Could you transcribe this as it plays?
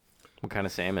What kind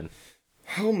of salmon?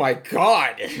 Oh my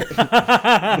god!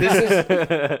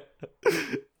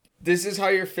 This is how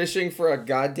you're fishing for a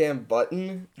goddamn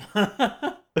button?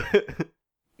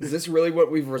 Is this really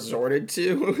what we've resorted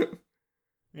to?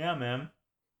 Yeah, man.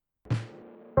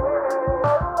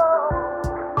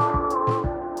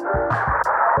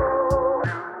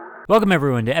 Welcome,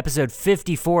 everyone, to episode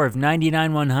 54 of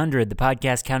 99-100, the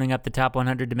podcast counting up the top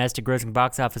 100 domestic grossing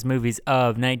box office movies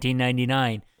of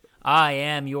 1999. I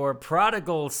am your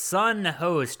prodigal son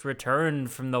host,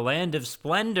 returned from the land of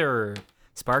splendor,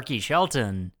 Sparky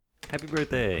Shelton. Happy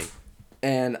birthday.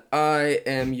 And I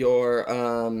am your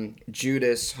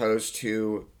Judas host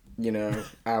who,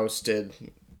 ousted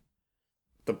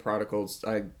the prodigals.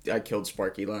 I killed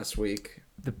Sparky last week.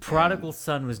 The prodigal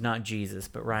son was not Jesus,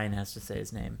 but Ryan has to say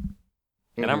his name.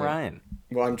 And I'm Ryan.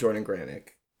 Well, I'm Jordan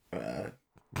Granick.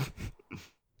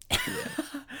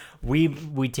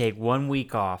 We take 1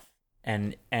 week off,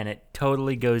 and it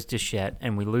totally goes to shit,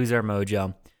 and we lose our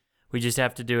mojo. We just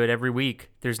have to do it every week.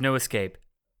 There's no escape.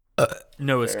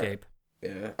 No escape.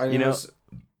 Yeah, I mean,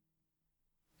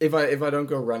 if I don't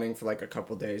go running for like a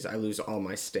couple days, I lose all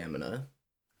my stamina.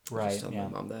 Right. Just tell my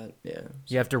mom that. Yeah.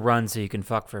 You have to run so you can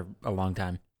fuck for a long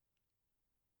time.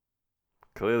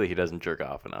 Clearly, he doesn't jerk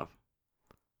off enough.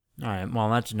 All right. Well,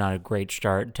 that's not a great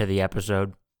start to the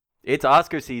episode. It's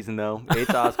Oscar season, though.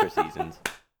 It's Oscar seasons.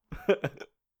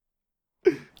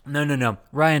 No.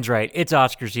 Ryan's right. It's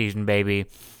Oscar season, baby.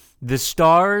 The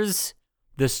stars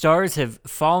have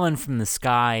fallen from the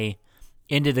sky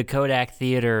into the Kodak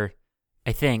Theater,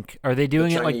 I think. Are they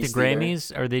doing it like the Grammys?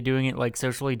 Theater. Are they doing it like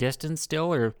socially distanced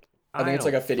still? Or I think it's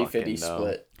like a 50-50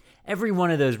 split. Every one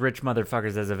of those rich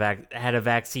motherfuckers has had a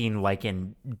vaccine like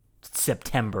in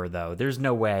September, though. There's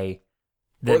no way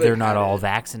that they're not all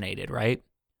vaccinated, right?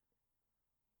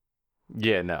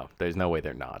 Yeah, no. There's no way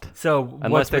they're not. So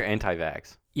unless they're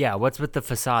anti-vax. Yeah, what's with the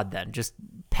facade then? Just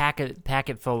pack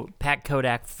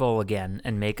Kodak full again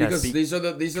and make us because these are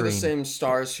the same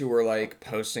stars who were like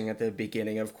posting at the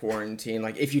beginning of quarantine,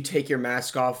 like, if you take your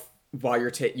mask off while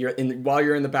you're in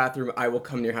the bathroom, I will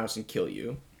come to your house and kill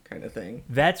you, kind of thing.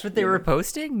 That's what they were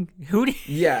posting?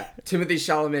 Yeah, Timothy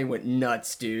Chalamet went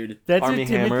nuts, dude. That's Armie what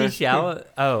Timothy Chalamet.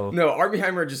 Oh no, Armie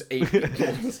Hammer just ate people.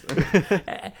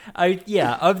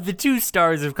 Of the two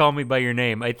stars of Call Me by Your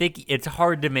Name, I think it's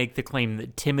hard to make the claim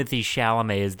that Timothy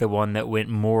Chalamet is the one that went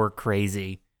more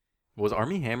crazy. Was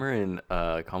Armie Hammer in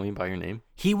Call Me by Your Name?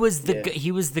 He was the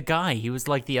guy. He was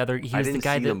like the other. He was the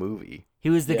guy that the movie. He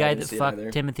was the guy that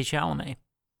fucked Timothy Chalamet.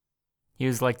 He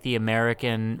was like the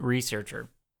American researcher.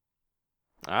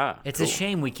 It's cool. a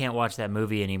shame we can't watch that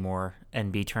movie anymore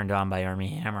and be turned on by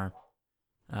Armie Hammer.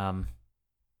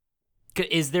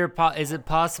 Is it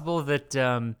possible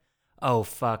that oh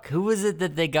fuck, who was it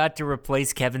that they got to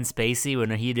replace Kevin Spacey when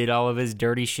he did all of his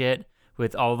dirty shit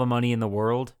with all the money in the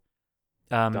world?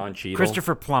 Don Cheadle.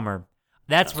 Christopher Plummer.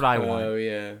 That's what I want. Oh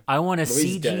yeah. I want a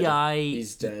CGI.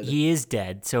 He's dead. He is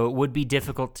dead, so it would be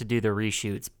difficult to do the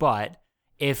reshoots. But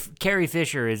if Carrie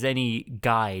Fisher is any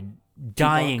guide,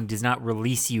 dying does not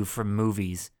release you from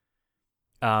movies.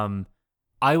 I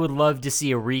would love to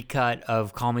see a recut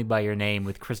of Call Me by Your Name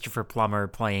with Christopher Plummer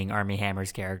playing Armie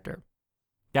Hammer's character.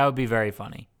 That would be very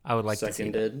funny. I would like to see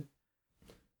that.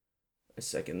 I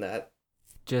second that.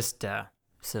 Just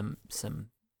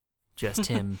just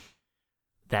him.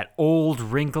 That old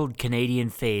wrinkled Canadian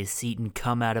face eating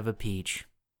cum out of a peach.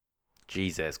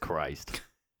 Jesus Christ.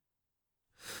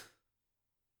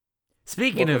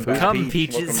 Speaking of cum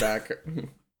peaches. Welcome back.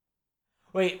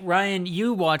 Wait, Ryan,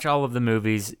 you watch all of the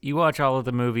movies. You watch all of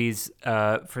the movies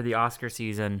for the Oscar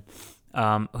season.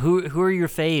 Who are your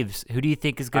faves? Who do you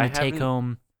think is going to take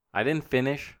home? I didn't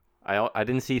finish. I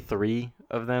didn't see 3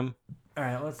 of them. All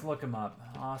right, let's look them up.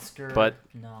 Oscar. But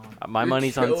no. My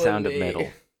money's on Sound of Metal.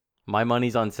 My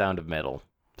money's on Sound of Metal,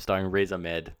 starring Riz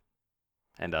Ahmed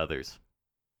and others.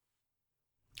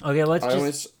 Okay, let's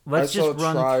just run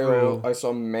through. I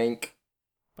saw Mank.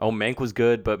 Oh, Mank was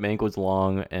good, but Mank was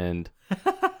long and.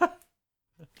 I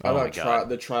thought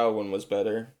the trial one was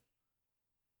better.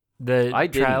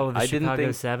 Trial of the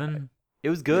Chicago 7. It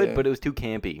was good, but it was too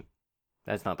campy.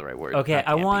 That's not the right word. Okay,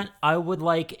 I would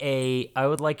like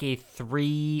a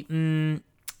 3.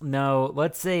 No,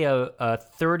 let's say a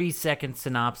 30-second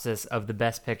synopsis of the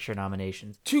Best Picture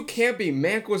nominations. Too campy.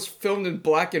 Mank was filmed in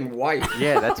black and white.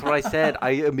 Yeah, that's what I said. I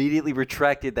immediately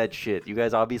retracted that shit. You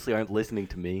guys obviously aren't listening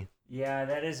to me. Yeah,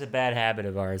 that is a bad habit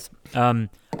of ours.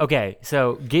 Okay,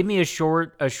 so give me a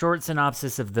short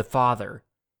synopsis of The Father.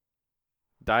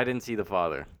 I didn't see The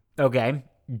Father. Okay,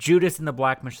 Judas and the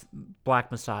Black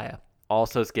Messiah.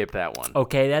 Also skip that one.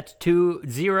 Okay, that's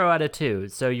 0 out of 2.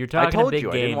 So you're talking a big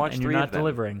game and you're not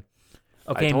delivering.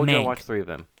 Okay, I told you I Mank. watched 3 of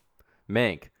them.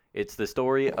 Mank. It's the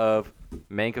story of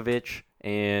Mankiewicz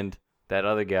and that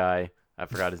other guy. I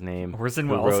forgot his name. Orson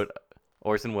Welles.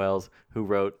 Orson Welles, who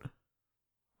wrote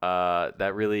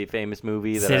that really famous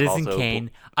movie that Citizen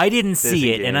Kane. I didn't see Citizen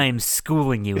it, Kane. and I am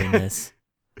schooling you in this.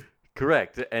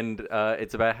 Correct. And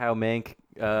it's about how Mank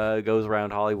goes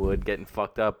around Hollywood getting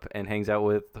fucked up and hangs out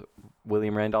with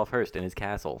William Randolph Hearst in his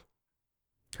castle.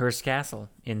 Hearst Castle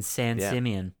in San Yeah.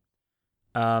 Simeon.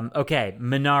 Okay,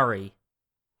 Minari.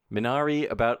 Minari,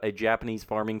 about a Japanese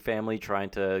farming family trying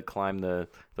to climb the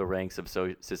ranks of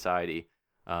society.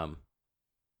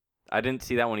 I didn't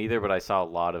see that one either, but I saw a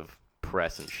lot of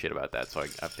press and shit about that, so I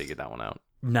figured that one out.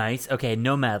 Nice. Okay,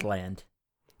 Nomadland.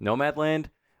 Nomadland,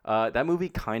 that movie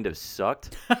kind of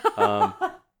sucked.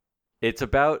 It's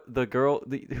about the girl,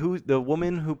 the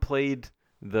woman who played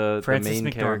the Frances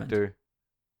main McDormand. character.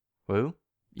 Who?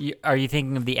 Are you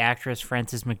thinking of the actress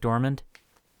Frances McDormand?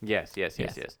 Yes.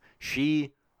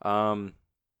 She, her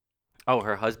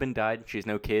husband died. She has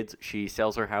no kids. She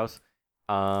sells her house,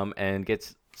 and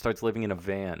starts living in a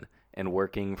van and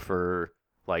working for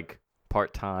like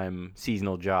part-time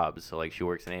seasonal jobs. So like she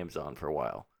works in Amazon for a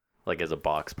while, like as a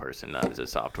box person, not as a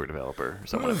software developer or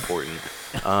someone important.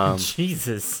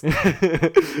 Jesus.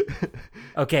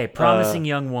 Okay, Promising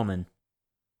Young Woman.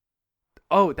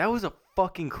 Oh, that was a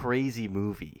fucking crazy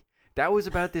movie. That was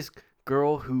about this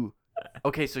girl who,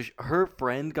 okay, so her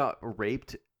friend got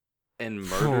raped and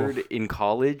murdered in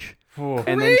college,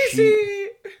 and then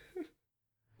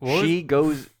she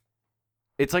goes.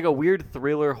 It's like a weird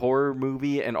thriller horror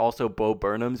movie, and also Bo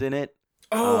Burnham's in it.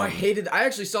 Oh, I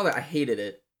actually saw that. I hated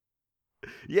it.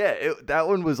 Yeah, that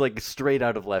one was like straight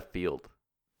out of left field.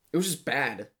 It was just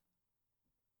bad.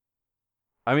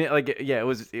 I mean, like, yeah,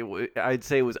 I'd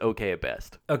say it was okay at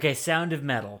best. Okay, Sound of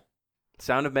Metal.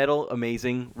 Sound of Metal,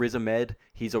 amazing. Riz Ahmed,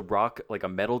 he's a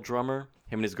metal drummer.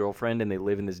 Him and his girlfriend, and they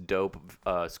live in this dope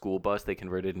school bus. They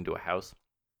converted into a house.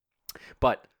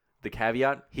 But the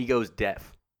caveat, he goes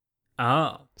deaf.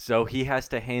 Oh. So he has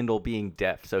to handle being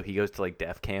deaf. So he goes to like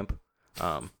deaf camp.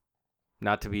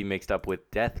 Not to be mixed up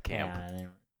with death camp.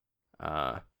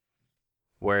 Yeah,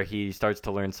 where he starts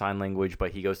to learn sign language,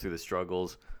 but he goes through the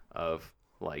struggles of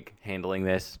like handling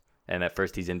this. And at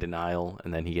first he's in denial,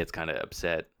 and then he gets kind of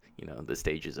upset, the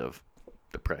stages of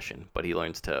depression, but he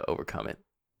learns to overcome it.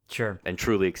 Sure. And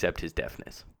truly accept his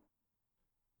deafness.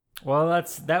 Well,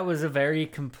 that was a very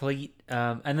complete.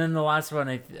 And then the last one,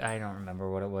 I don't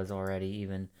remember what it was already.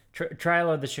 Even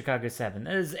Trial of the Chicago 7.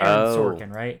 That is Aaron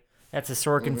Sorkin, right? That's a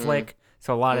Sorkin flick.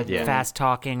 So a lot of fast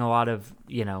talking, a lot of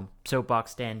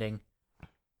soapbox standing.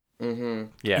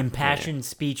 Mm-hmm. Yeah. Impassioned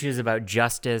speeches about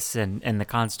justice and the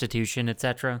Constitution,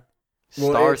 etc.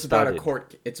 Well, it's about a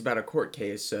court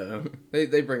case, so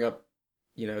they bring up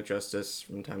justice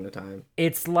from time to time.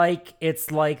 It's like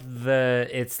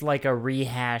a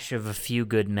rehash of A Few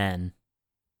Good Men.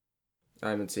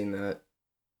 I haven't seen that.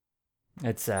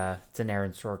 It's an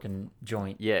Aaron Sorkin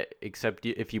joint. Yeah, except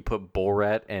if you put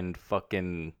Borat and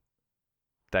fucking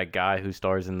that guy who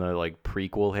stars in the like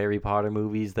prequel Harry Potter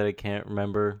movies that I can't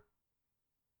remember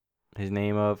his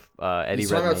name of, Eddie He's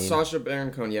talking Redmayne. about Sacha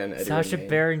Baron Cohen, and Eddie Sacha Redmayne.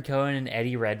 Baron Cohen and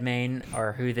Eddie Redmayne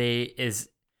are who they is.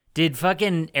 Did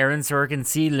fucking Aaron Sorkin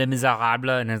see Les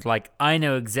Miserables and is like, I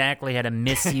know exactly how to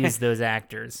misuse those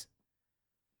actors?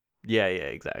 Yeah,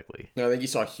 exactly. No, I think he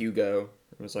saw Hugo.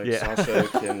 It was like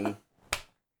Sacha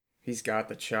he's got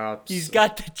the chops. He's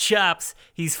got the chops.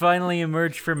 He's finally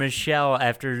emerged from his shell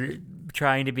after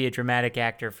trying to be a dramatic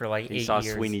actor for like 8 years. He saw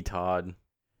Sweeney Todd.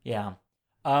 Yeah.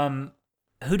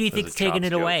 Who do you think's taking it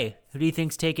joke. away? Who do you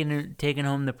think's taking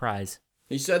home the prize?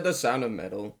 He said The Sound of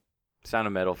Metal. Sound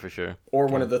of Metal for sure. Or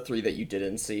one of the 3 that you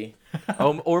didn't see.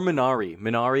 Or Minari.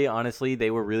 Minari, honestly, they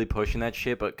were really pushing that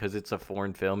shit, but because it's a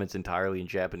foreign film, it's entirely in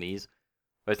Japanese.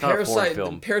 But it's not a foreign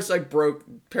film. Parasite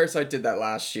did that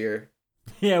last year.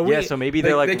 Yeah, so maybe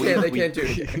they're they can't do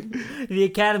it. The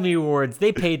Academy Awards,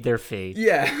 they paid their fee.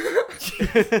 Yeah.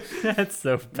 That's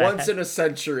so bad. Once in a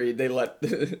century, they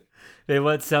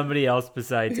let somebody else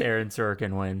besides Aaron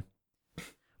Sorkin win.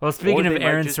 Well, speaking of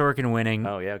Aaron Sorkin winning.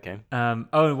 Oh, yeah, okay.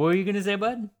 What were you going to say,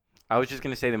 bud? I was just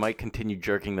going to say they might continue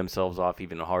jerking themselves off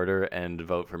even harder and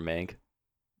vote for Mank.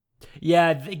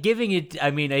 Yeah, giving it.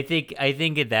 I mean, I think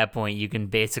at that point you can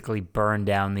basically burn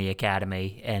down the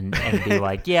Academy and be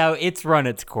like, yeah, it's run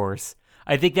its course.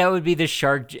 I think that would be the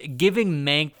shark. Giving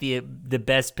Mank the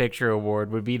Best Picture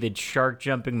award would be the shark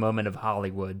jumping moment of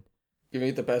Hollywood. Giving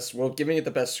it the best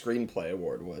screenplay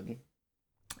award would.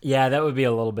 Yeah, that would be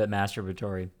a little bit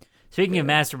masturbatory. Speaking of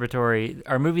masturbatory,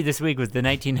 our movie this week was the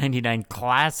 1999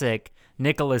 classic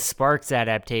Nicholas Sparks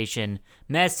adaptation,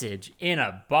 Message in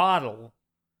a Bottle.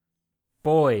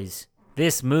 Boys,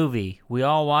 this movie, we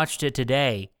all watched it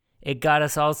today. It got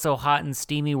us all so hot and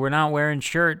steamy we're not wearing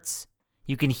shirts.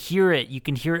 You can hear it. You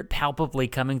can hear it palpably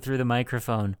coming through the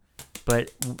microphone.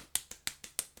 But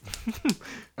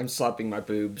I'm slapping my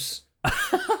boobs.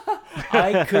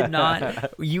 I could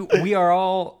not. We are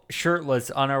all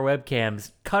shirtless on our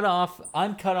webcams. Cut off.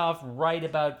 I'm cut off right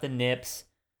about the nips.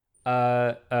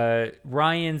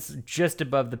 Ryan's just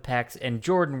above the pecs, and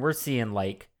Jordan, we're seeing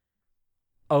like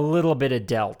a little bit of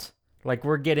delt. Like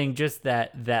we're getting just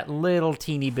that little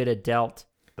teeny bit of delt.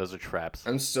 Those are traps.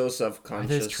 I'm still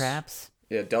self-conscious. Are those traps?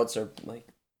 Yeah, delts are like.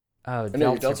 Oh,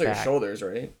 delts are your back. shoulders,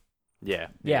 right? Yeah.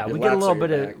 Yeah, Your we get a lats little are bit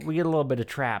your of back. we get a little bit of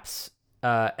traps.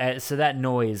 So that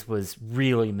noise was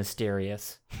really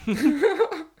mysterious.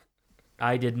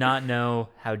 I did not know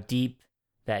how deep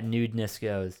that nudeness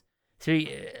goes. So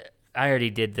I already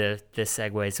did this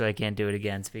segue, so I can't do it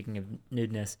again. Speaking of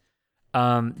nudeness,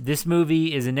 this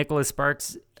movie is a Nicholas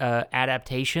Sparks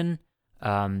adaptation.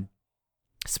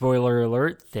 Spoiler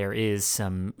alert: there is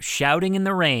some shouting in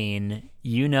the rain.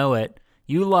 You know it.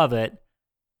 You love it.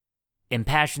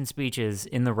 Impassioned speeches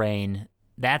in the rain.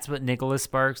 That's what Nicholas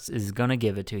Sparks is gonna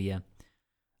give it to you.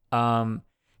 Have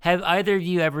either of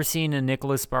you ever seen a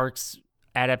Nicholas Sparks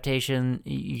adaptation?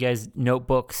 You guys,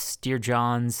 Notebooks, Dear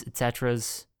Johns,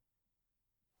 etc's?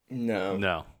 No.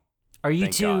 No. Are you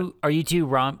Thank two? Are you two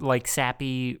like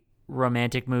sappy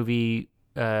romantic movie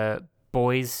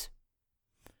boys?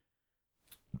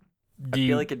 I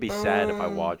feel like it'd be sad if I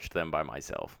watched them by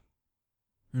myself.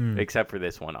 Except for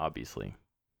this one, obviously.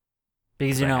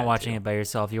 Because you're I not had watching to. it by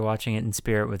yourself. You're watching it in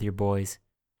spirit with your boys.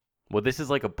 Well, this is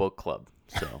like a book club,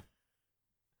 so.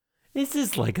 This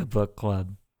is like a book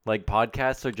club. Like,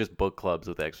 podcasts are just book clubs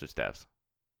with extra steps.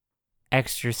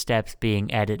 Extra steps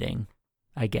being editing,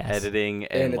 I guess. Editing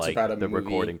and it's like about a the movie.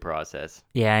 recording process.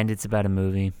 Yeah, and it's about a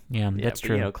movie. Yeah, Yeah, that's but,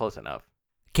 true. You know, close enough.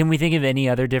 Can we think of any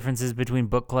other differences between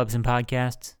book clubs and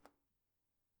podcasts?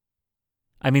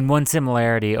 I mean, one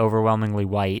similarity, overwhelmingly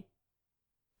white.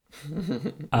 Do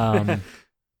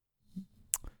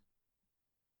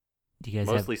you guys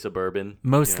Mostly have suburban.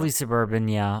 mostly suburban?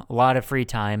 Yeah, a lot of free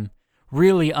time,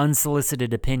 really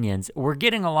unsolicited opinions. We're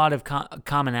getting a lot of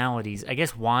commonalities. I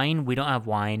guess wine. We don't have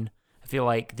wine. I feel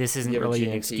like this isn't You have a really an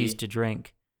G&T. excuse to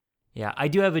drink. Yeah, I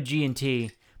do have a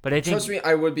G&T, but I think Trust me,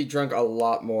 I would be drunk a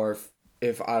lot more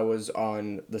if I was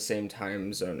on the same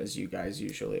time zone as you guys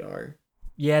usually are.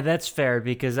 yeah, that's fair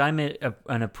because I'm at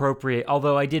an appropriate.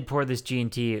 Although I did pour this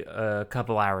G&T a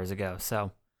couple hours ago,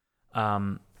 so.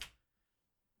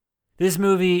 This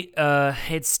movie,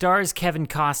 it stars Kevin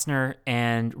Costner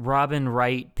and Robin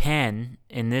Wright Penn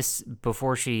in this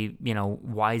before she,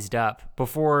 wised up.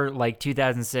 Before,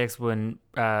 2006 when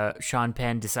Sean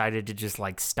Penn decided to just,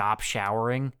 stop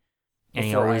showering. And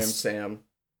Before I Am Sam.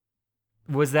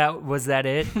 Was that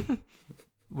it?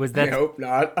 Was that... I hope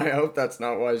not. I hope that's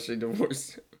not why she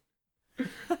divorced him.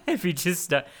 If he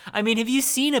just... have you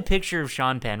seen a picture of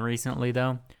Sean Penn recently,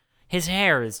 though? His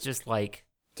hair is just,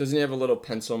 Doesn't he have a little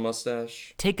pencil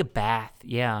mustache? take a bath,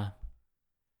 yeah.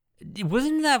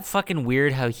 Wasn't that fucking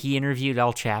weird how he interviewed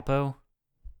El Chapo?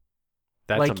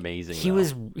 That's amazing. He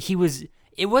was.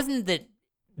 It wasn't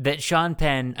that Sean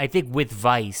Penn, I think, with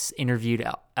Vice interviewed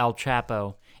El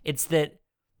Chapo. It's that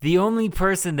the only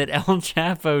person that El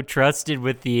Chapo trusted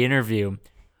with the interview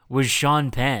was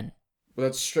Sean Penn. Well,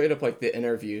 that's straight up like The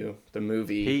Interview, the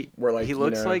movie, where he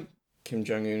looks like Kim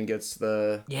Jong-un gets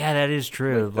the... Yeah, that is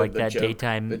true. the that joke,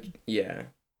 daytime... yeah.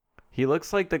 He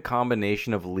looks like the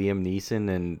combination of Liam Neeson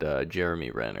and Jeremy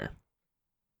Renner.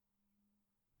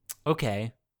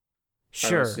 Okay. I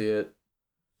Sure. don't see it.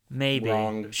 Maybe.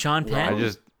 Wrong. Sean Penn? I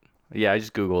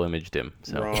just Google imaged him.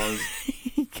 So. Wrong.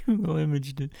 Google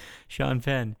imaged Sean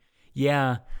Penn.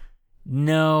 Yeah.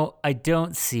 No, I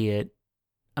don't see it.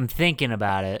 I'm thinking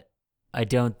about it. I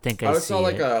don't think I see saw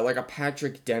like it. a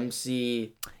Patrick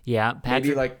Dempsey. Yeah,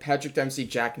 Maybe like Patrick Dempsey,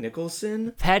 Jack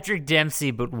Nicholson. Patrick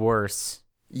Dempsey, but worse.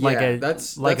 Yeah,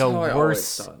 that's how I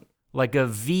always thought. Like a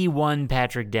V1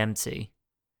 Patrick Dempsey.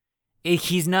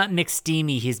 He's not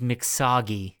McSteamy, he's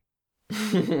McSoggy.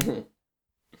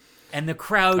 And the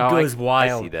crowd goes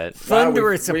wild. I see that.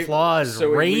 Thunderous Wow, applause we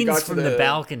rains got to from the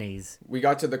balconies. We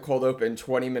got to the cold open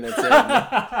 20 minutes in.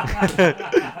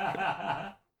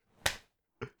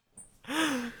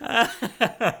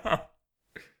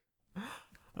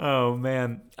 Oh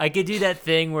man, I could do that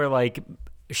thing where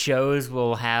shows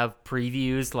will have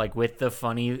previews with the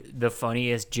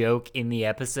funniest joke in the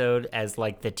episode as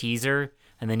the teaser,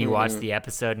 and then you watch the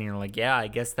episode and you're like, yeah, I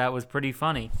guess that was pretty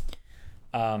funny.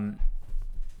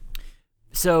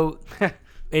 So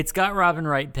it's got Robin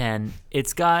Wright Penn.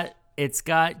 It's got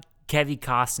Kevin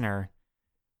Costner.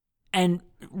 And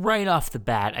right off the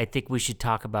bat, I think we should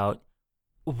talk about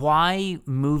why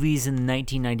movies in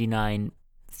 1999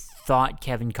 thought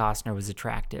Kevin Costner was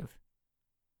attractive.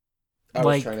 I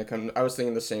was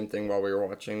thinking the same thing while we were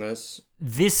watching this.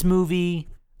 This movie,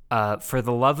 for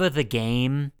the love of the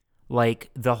game, like,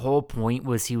 the whole point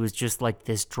was he was just like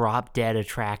this drop-dead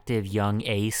attractive young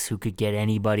ace who could get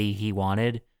anybody he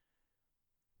wanted.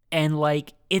 And,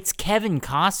 like, it's Kevin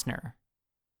Costner.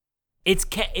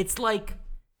 It's like...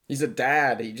 He's a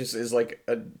dad. He just is like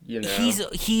a, you know...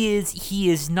 He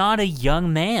is not a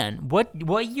young man. What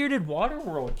year did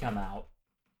Waterworld come out?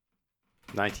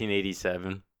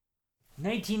 1987.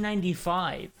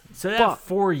 1995. So that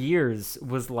 4 years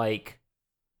was, like,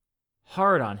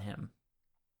 hard on him.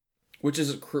 Which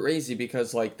is crazy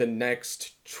because, like, the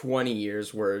next 20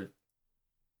 years were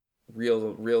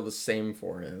real the same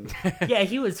for him. Yeah,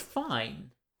 he was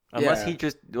fine. Unless he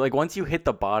just, like, once you hit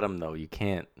the bottom, though, you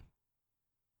can't,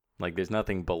 like, there's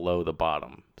nothing below the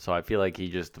bottom. So I feel like he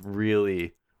just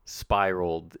really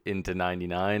spiraled into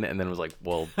 99 and then was like,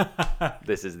 well,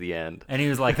 this is the end. And he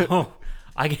was like, oh,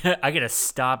 I gotta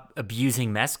stop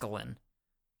abusing mescaline.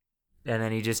 And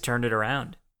then he just turned it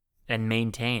around and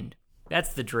maintained.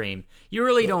 That's the dream. You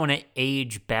really don't want to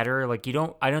age better. Like,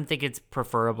 I don't think it's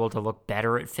preferable to look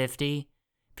better at 50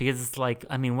 because it's like,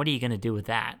 I mean, what are you going to do with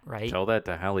that, right? Tell that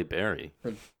to Halle Berry.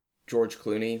 Or George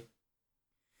Clooney.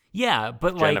 Yeah,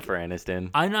 but Jennifer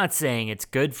Aniston. I'm not saying it's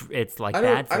good. It's like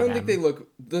bad for them. I don't think they look.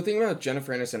 The thing about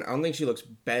Jennifer Aniston, I don't think she looks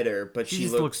better, but she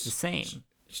looks the same.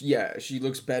 Yeah, she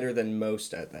looks better than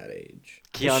most at that age.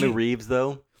 Keanu Reeves,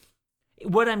 though.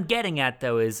 What I'm getting at,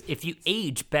 though, is if you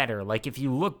age better, like if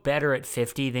you look better at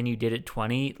 50 than you did at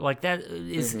 20, like that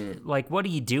is, like, what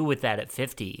do you do with that at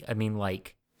 50? I mean,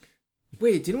 like...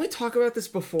 Wait, didn't we talk about this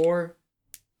before?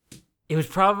 It was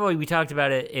probably, we talked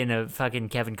about it in a fucking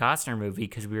Kevin Costner movie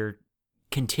because we were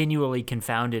continually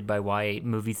confounded by why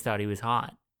movies thought he was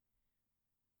hot.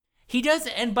 He does,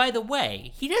 and by the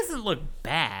way, he doesn't look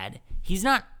bad. He's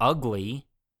not ugly.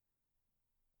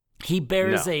 He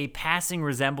bears a passing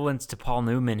resemblance to Paul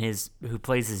Newman, who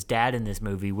plays his dad in this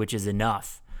movie, which is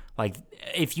enough. Like,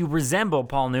 if you resemble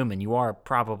Paul Newman, you are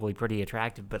probably pretty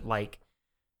attractive, but, like,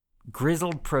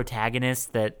 grizzled protagonists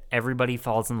that everybody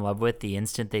falls in love with the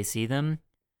instant they see them,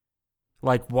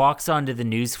 like, walks onto the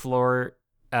newspaper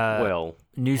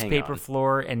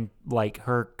floor, and, like,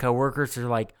 her coworkers are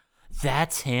like,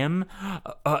 that's him?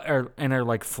 And are,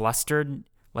 like, flustered,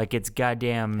 like it's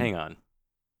goddamn... Hang on.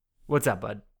 What's up,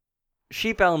 bud?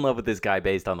 She fell in love with this guy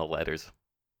based on the letters.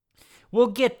 We'll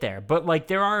get there, but, like,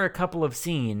 there are a couple of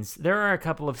scenes that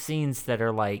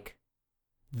are, like,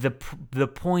 the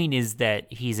point is that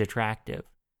he's attractive.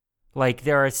 Like,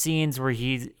 there are scenes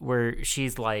where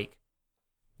she's like,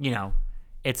 you know,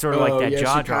 it's sort of like that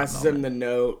jaw drop moment. She passes him the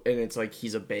note, and it's like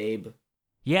he's a babe.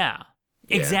 Yeah,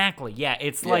 exactly. Yeah,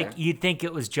 it's like you'd think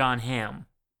it was John Hamm.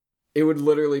 It would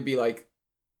literally be like,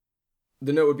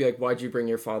 the note would be like, why'd you bring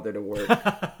your father to work?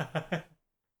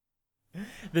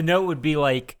 The note would be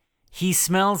like, he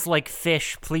smells like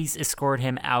fish. Please escort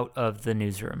him out of the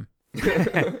newsroom.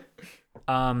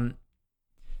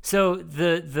 So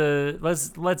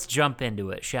let's jump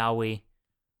into it, shall we?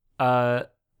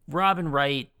 Robin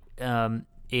Wright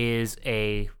is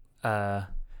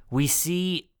we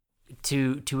see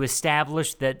to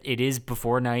establish that it is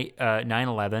before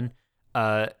 9/11.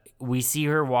 We see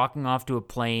her walking off a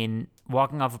plane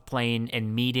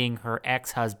and meeting her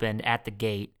ex-husband at the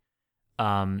gate,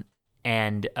 and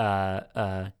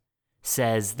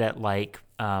says that, like,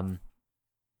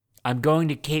 I'm going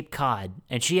to Cape Cod,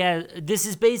 and she has. This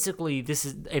is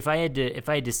if I had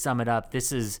to sum it up,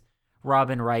 this is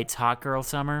Robin Wright's hot girl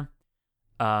summer.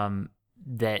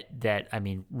 That I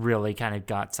mean really kind of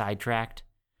got sidetracked.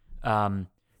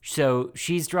 So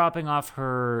she's dropping off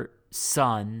her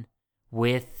son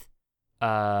with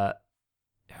her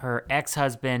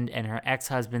ex-husband and her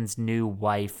ex-husband's new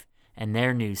wife and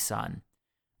their new son.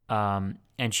 And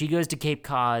she goes to Cape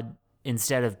Cod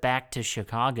instead of back to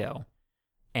Chicago,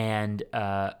 and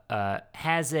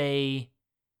has I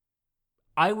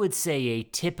would say a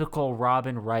typical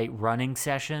Robin Wright running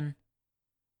session.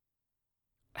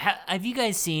 Have you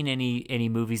guys seen any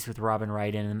movies with Robin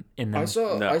Wright in them?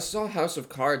 I saw House of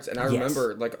Cards, and I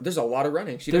remember, like, there's a lot of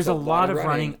running. There's a lot of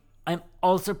running. I'm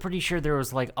also pretty sure there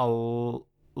was, like, a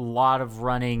lot of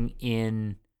running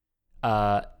in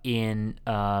The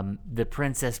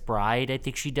Princess Bride. I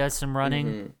think she does some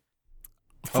running.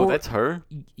 Mm-hmm. That's her?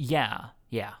 Yeah,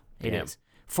 it is.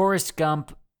 Forrest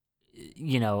Gump,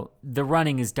 you know, the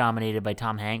running is dominated by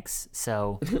Tom Hanks,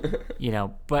 so, you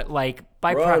know, but, like,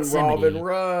 by proximity... Robin,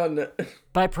 run!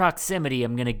 By proximity,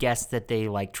 I'm going to guess that they,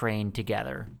 like, train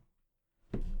together.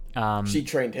 She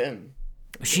trained him.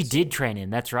 She did train him.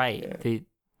 That's right. Yeah.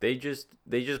 They just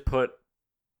put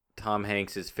Tom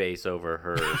Hanks's face over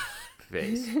her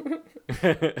face.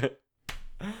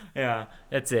 Yeah,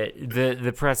 that's it.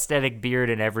 The prosthetic beard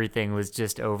and everything was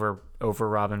just over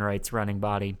Robin Wright's running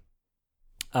body.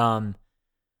 What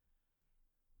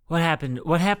happened?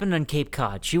 What happened on Cape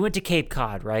Cod? She went to Cape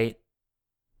Cod, right?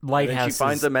 Lighthouse. And she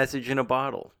finds a message in a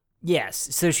bottle. Yes.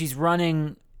 So she's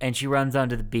running and she runs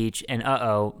onto the beach and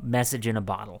message in a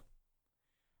bottle.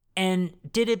 And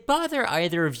did it bother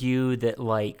either of you that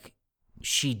like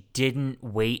she didn't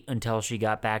wait until she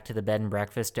got back to the bed and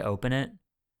breakfast to open it?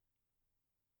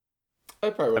 I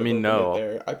probably would have opened it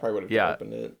there. I probably would have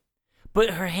opened it.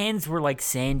 But her hands were like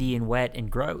sandy and wet and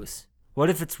gross. What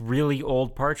if it's really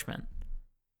old parchment?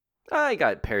 I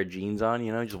got a pair of jeans on,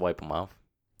 just wipe them off.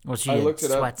 Well, I looked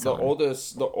it up. The on.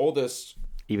 oldest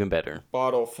Even better.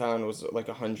 bottle found was like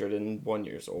 101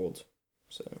 years old.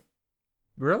 So.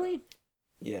 Really?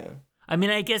 Yeah. I mean,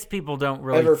 I guess people don't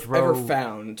really ever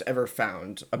found.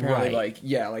 Apparently, right.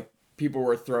 like people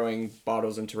were throwing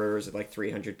bottles into rivers at like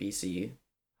 300 BC.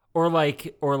 Or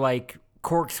like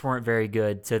corks weren't very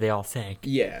good, so they all sank.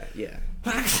 Yeah.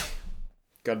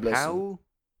 God bless How them.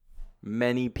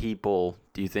 many people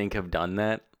do you think have done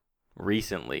that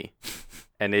recently?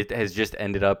 And it has just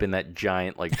ended up in that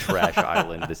giant like trash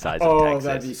island the size of Texas. Oh,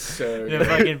 that'd be so The good.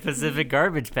 fucking Pacific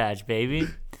garbage patch, baby.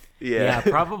 Yeah,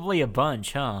 probably a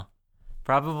bunch, huh?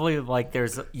 Probably like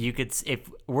if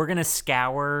we're gonna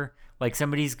scour, like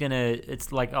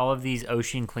it's like all of these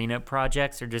ocean cleanup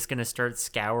projects are just gonna start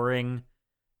scouring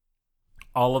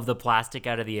all of the plastic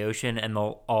out of the ocean, and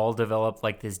they'll all develop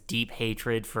like this deep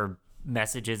hatred for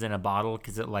messages in a bottle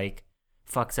because it like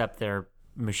fucks up their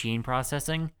machine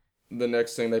processing. The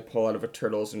next thing they pull out of a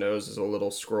turtle's nose is a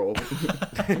little scroll.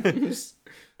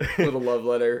 Little love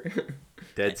letter.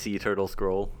 Dead Sea Turtle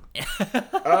scroll.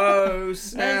 Oh,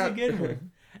 snap. That's a good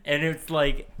one. And it's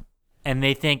like, and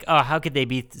they think, oh, how could they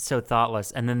be so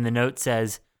thoughtless? And then the note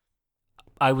says,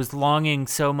 I was longing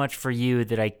so much for you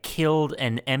that I killed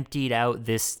and emptied out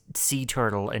this sea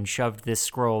turtle and shoved this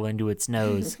scroll into its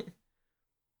nose.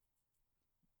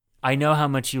 I know how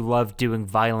much you love doing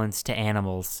violence to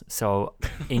animals, so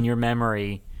in your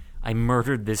memory, I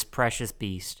murdered this precious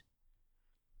beast.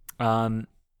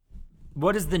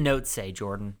 What does the note say,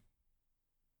 Jordan?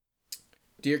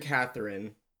 Dear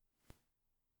Catherine.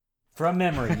 From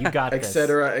memory, you got this.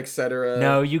 Etc.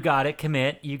 No, you got it.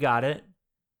 Commit. You got it.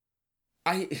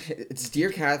 It's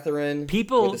Dear Catherine.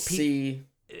 People, with a C.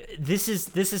 This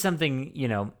is something,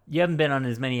 you haven't been on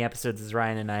as many episodes as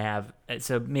Ryan and I have,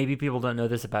 so maybe people don't know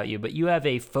this about you, but you have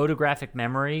a photographic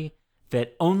memory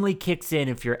that only kicks in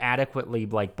if you're adequately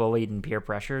like bullied and peer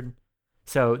pressured.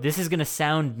 So this is going to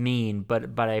sound mean,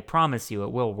 but I promise you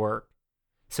it will work.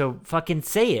 So fucking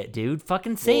say it, dude.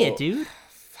 Fucking say it, dude.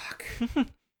 Fuck.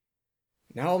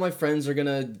 Now all my friends are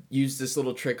gonna use this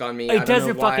little trick on me. It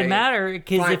doesn't fucking matter,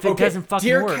 because if it doesn't fucking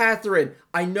work. Dear Catherine,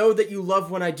 I know that you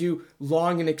love when I do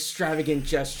long and extravagant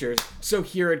gestures, so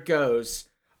here it goes.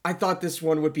 I thought this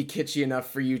one would be kitschy enough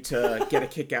for you to get a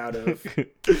kick out of.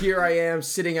 Here I am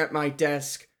sitting at my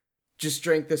desk, just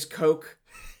drank this Coke,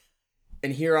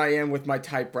 and here I am with my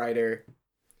typewriter.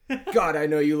 God, I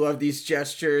know you love these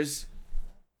gestures,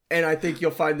 and I think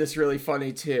you'll find this really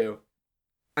funny too.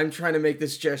 I'm trying to make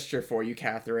this gesture for you,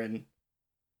 Catherine.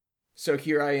 So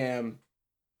here I am,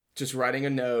 just writing a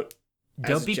note.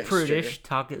 Don't be prudish.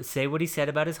 Say what he said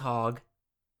about his hog.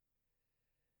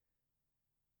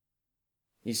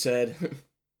 He said,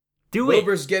 "Do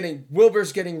Wilbur's getting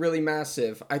really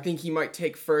massive. I think he might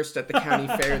take first at the county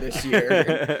fair this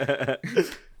year."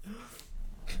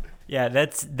 Yeah,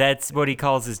 that's what he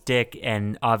calls his dick,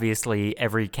 and obviously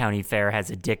every county fair has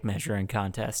a dick measuring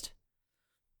contest.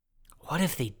 What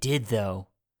if they did, though?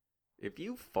 If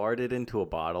you farted into a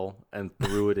bottle and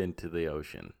threw it into the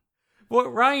ocean.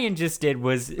 What Ryan just did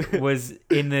was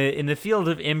in the field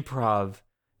of improv,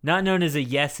 not known as a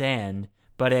yes and,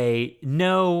 but a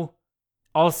no,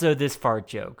 also this fart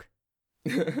joke.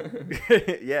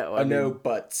 Yeah, well, no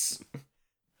buts.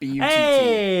 B-U-T-T.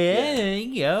 Hey, yeah. there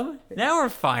you go. Now we're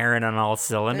firing on all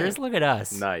cylinders. Yeah. Look at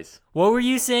us. Nice. What were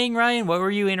you saying, Ryan? What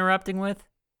were you interrupting with?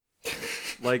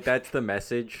 Like, that's the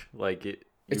message. Like,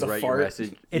 it's a write fart. your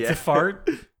message. It's a fart?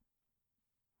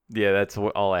 Yeah, that's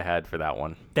all I had for that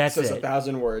one. That's it. Says it.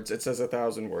 1,000 words. It says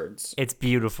 1,000 words. It's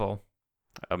beautiful.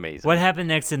 Amazing. What happened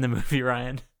next in the movie,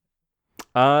 Ryan?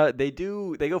 They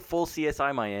go full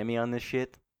CSI Miami on this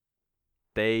shit.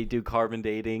 They do carbon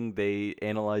dating. They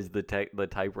analyze the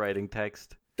typewriting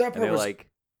text. That part was like,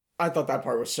 I thought that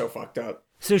part was so fucked up.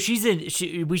 So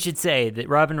we should say that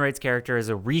Robin Wright's character is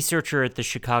a researcher at the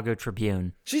Chicago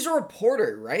Tribune. She's a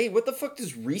reporter, right? What the fuck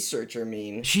does researcher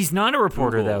mean? She's not a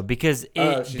reporter Google. though, because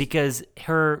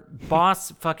her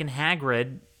boss fucking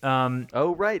Hagrid.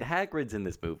 Oh right, Hagrid's in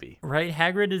this movie. Right,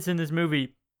 Hagrid is in this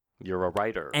movie. You're a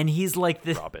writer, And he's like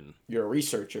this. Robin. You're a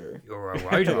researcher. You're a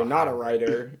writer. You're not a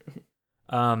writer.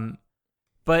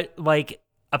 But like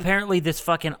apparently this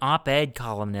fucking op-ed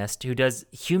columnist who does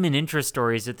human interest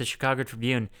stories at the Chicago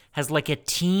Tribune has like a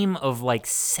team of like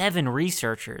 7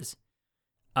 researchers.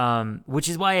 Which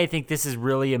is why I think this is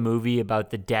really a movie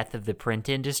about the death of the print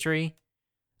industry.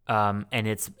 And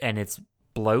its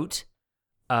bloat.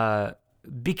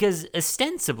 Because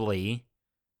ostensibly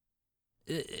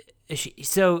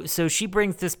so she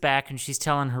brings this back and she's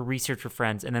telling her researcher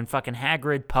friends, and then fucking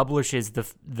Hagrid publishes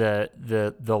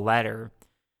the letter.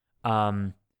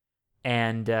 And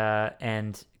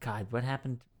God, what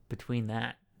happened between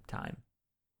that time?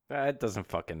 That doesn't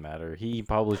fucking matter. He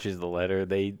publishes the letter,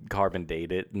 they carbon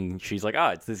date it, and she's like,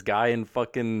 it's this guy in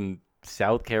fucking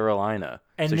South Carolina.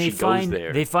 And so she goes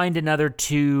there. They find another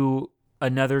two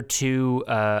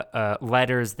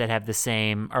letters that have the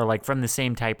same, or like from the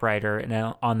same typewriter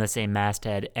and on the same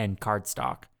masthead and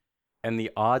cardstock. And the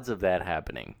odds of that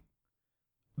happening,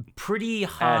 pretty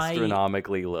high,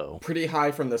 astronomically low. Pretty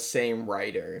high from the same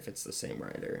writer, if it's the same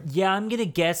writer. Yeah, I'm gonna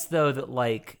guess though that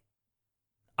like,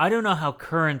 I don't know how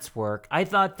currents work. I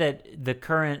thought that the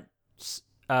currents,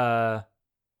 well,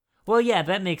 yeah,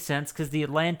 that makes sense because the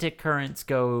Atlantic currents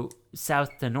go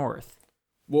south to north.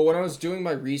 Well, when I was doing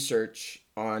my research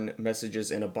on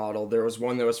messages in a bottle, there was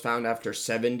one that was found after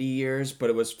 70 years, but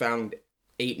it was found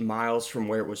 8 miles from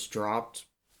where it was dropped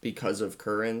because of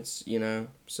currents, you know?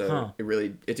 So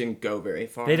it didn't go very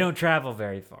far. They don't travel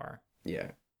very far.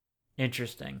 Yeah.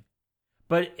 Interesting.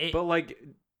 But like,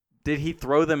 did he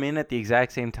throw them in at the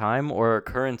exact same time, or are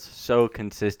currents so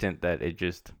consistent that it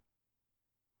just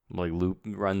like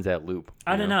runs that loop?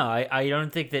 I don't know. I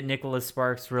don't think that Nicholas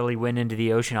Sparks really went into the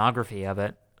oceanography of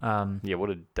it. Yeah,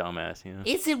 what a dumbass, you know?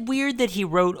 Is it weird that he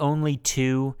wrote only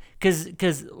 2?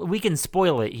 Because we can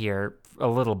spoil it here a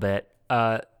little bit.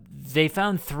 They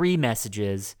found 3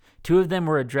 messages. 2 of them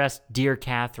were addressed Dear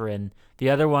Catherine. The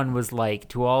other one was like,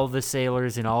 to all the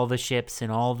sailors in all the ships in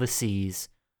all the seas.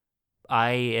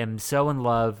 I am so in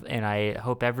love, and I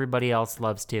hope everybody else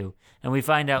loves too. And we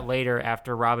find out later,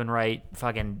 after Robin Wright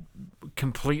fucking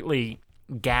completely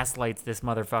gaslights this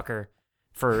motherfucker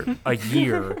for a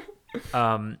year,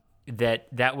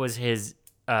 that was his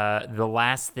the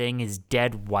last thing his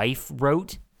dead wife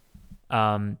wrote.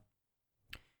 And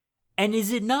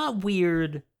is it not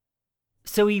weird?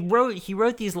 So he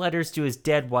wrote these letters to his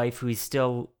dead wife, who he's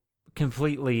still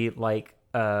completely like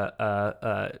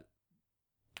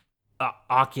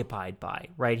occupied by,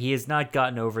 right? He has not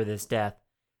gotten over this death.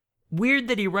 Weird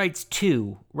that he writes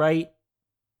 2, right?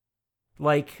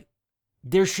 Like,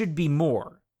 there should be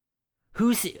more.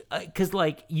 Because,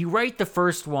 like, you write the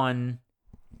first one,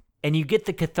 and you get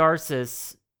the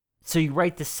catharsis, so you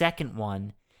write the second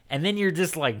one, and then you're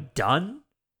just, like, done?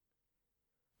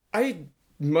 I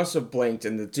must have blanked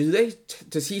in the...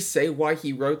 Does he say why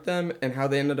he wrote them, and how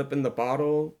they ended up in the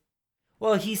bottle?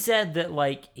 Well, he said that,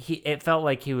 like, it felt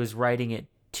like he was writing it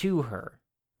to her.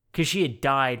 Because she had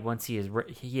died once he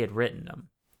had written them.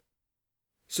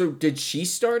 So did she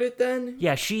start it then?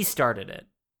 Yeah, she started it.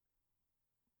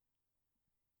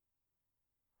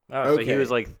 Oh, okay. So he was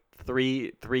like,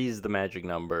 3 is the magic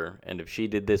number, and if she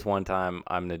did this one time,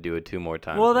 I'm going to do it 2 more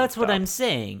times. Well, that's what I'm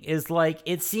saying, is like,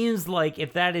 it seems like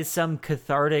if that is some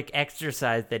cathartic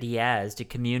exercise that he has to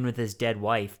commune with his dead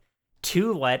wife,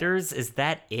 2 letters, is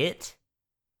that it?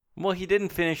 Well, he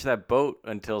didn't finish that boat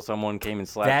until someone came and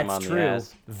slapped him on the ass. That's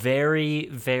true. Very,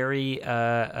 very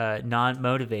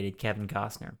non-motivated Kevin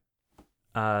Costner.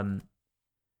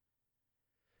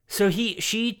 So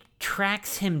she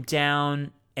tracks him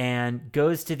down and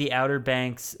goes to the Outer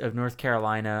Banks of North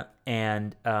Carolina,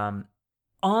 and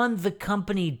on the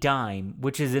company dime,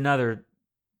 which is another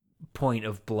point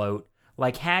of bloat.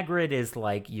 Like, Hagrid is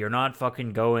like, you're not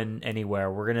fucking going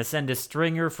anywhere. We're going to send a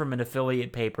stringer from an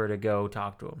affiliate paper to go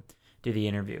talk to him, do the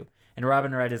interview. And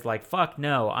Robin Wright is like, fuck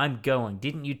no, I'm going.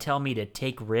 Didn't you tell me to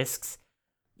take risks?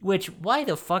 Which, why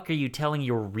the fuck are you telling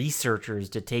your researchers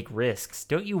to take risks?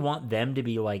 Don't you want them to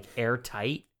be, like,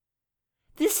 airtight?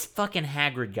 This fucking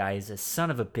Hagrid guy is a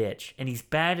son of a bitch, and he's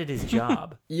bad at his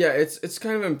job. Yeah, it's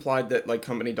kind of implied that, like,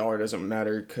 company dollar doesn't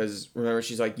matter, because, remember,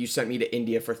 she's like, you sent me to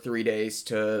India for 3 days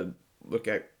to... look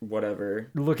at whatever.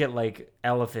 Look at, like,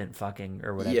 elephant fucking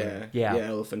or whatever. Yeah,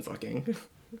 elephant fucking.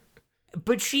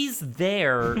 But she's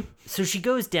there, so she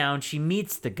goes down, she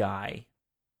meets the guy,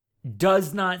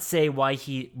 does not say why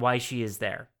she is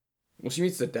there. Well, she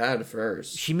meets the dad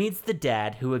first. She meets the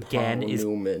dad, who again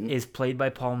is played by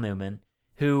Paul Newman,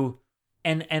 who,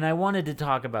 and I wanted to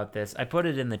talk about this. I put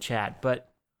it in the chat,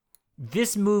 but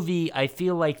this movie, I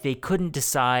feel like they couldn't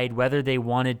decide whether they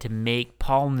wanted to make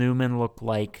Paul Newman look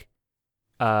like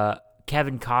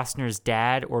Kevin Costner's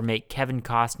dad or make Kevin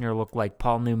Costner look like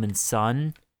Paul Newman's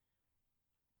son,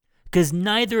 because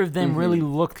neither of them really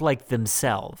looked like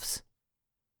themselves.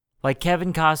 Like,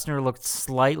 Kevin Costner looked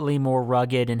slightly more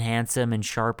rugged and handsome and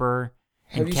sharper.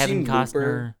 Have you seen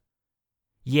Looper?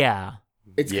 Yeah.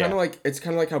 It's kind of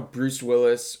like how Bruce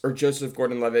Willis or Joseph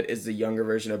Gordon-Levitt is the younger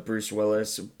version of Bruce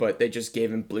Willis, but they just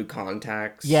gave him blue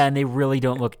contacts. Yeah, and they really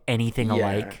don't look anything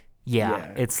alike.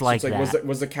 Yeah. It's like that.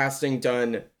 Was the casting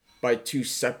done by two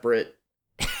separate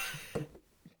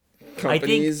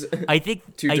companies? I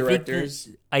think two directors.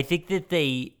 I think that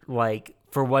they, like,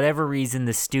 for whatever reason,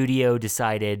 the studio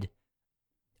decided,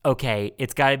 okay,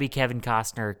 it's got to be Kevin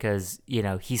Costner because, you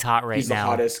know, he's hot right now. He's the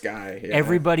hottest guy. Yeah.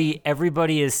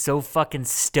 Everybody is so fucking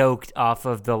stoked off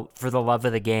of For the Love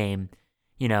of the Game.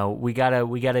 You know, we gotta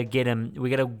get him. We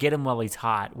gotta get him while he's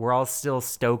hot. We're all still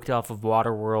stoked off of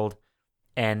Waterworld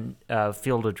and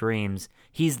Field of Dreams.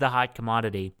 He's the hot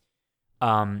commodity.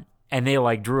 And they,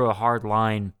 like, drew a hard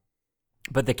line,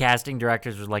 but the casting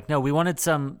directors were like, no, we wanted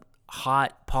some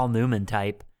hot Paul Newman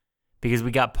type because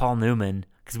we got Paul Newman,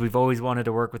 because we've always wanted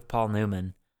to work with Paul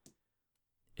Newman.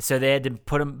 So they had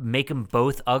to make them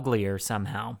both uglier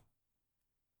somehow.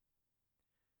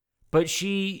 But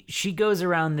she goes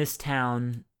around this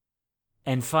town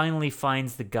and finally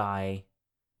finds the guy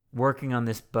working on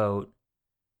this boat,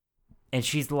 and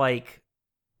she's like,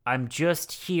 I'm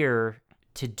just here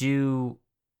to do...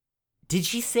 Did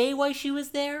she say why she was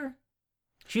there?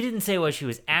 She didn't say why she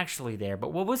was actually there,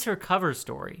 but what was her cover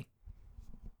story?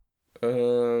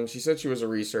 She said she was a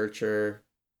researcher.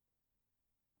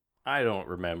 I don't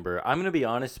remember. I'm gonna be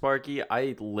honest, Sparky.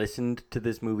 I listened to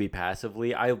this movie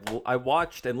passively. I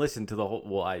watched and listened to the whole.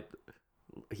 Well,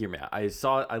 hear me out. I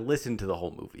listened to the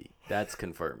whole movie. That's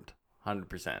confirmed,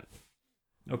 100%.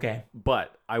 Okay.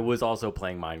 But I was also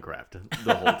playing Minecraft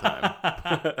the whole time.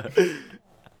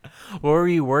 What were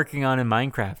you working on in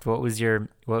Minecraft? What was your?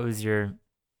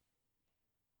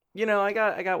 You know, I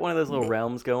got one of those little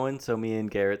realms going. So me and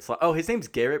Garrett. Oh, his name's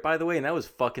Garrett, by the way, and that was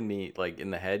fucking me like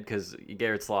in the head because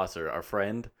Garrett Slosser, our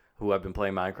friend who I've been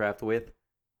playing Minecraft with.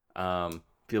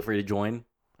 Feel free to join.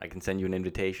 I can send you an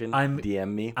invitation.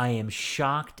 DM me. I am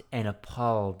shocked and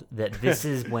appalled that this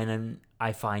is when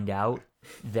I find out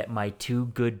that my two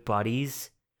good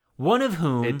buddies, one of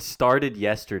whom... It started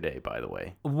yesterday, by the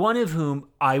way. One of whom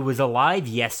I was alive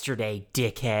yesterday,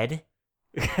 dickhead.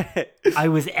 I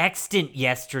was extant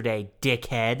yesterday,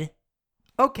 dickhead.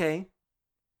 Okay.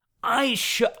 I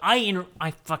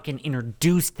fucking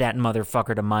introduced that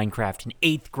motherfucker to Minecraft in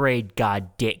 8th grade.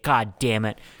 God damn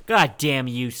it. God damn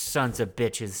you sons of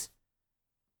bitches.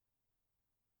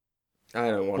 I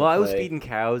don't want to Well, I was feeding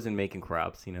cows and making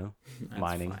crops, you know,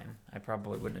 mining. Fine. I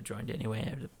probably wouldn't have joined anyway. I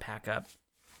had to pack up.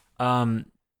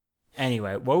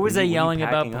 Anyway, what was I yelling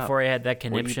about before I had that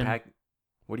conniption?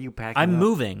 What are you packing I'm up?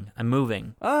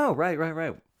 moving. Oh,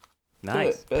 right.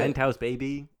 Nice. Penthouse,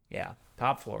 baby. Yeah,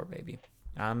 top floor, baby.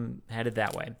 I'm headed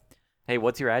that way. Hey,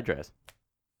 what's your address?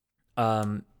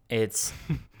 It's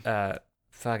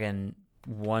fucking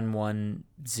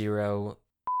 110.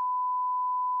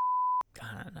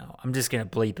 I don't know. I'm just gonna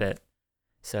bleep it,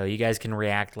 so you guys can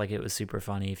react like it was super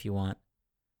funny if you want.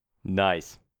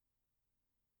 Nice.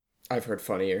 I've heard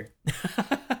funnier.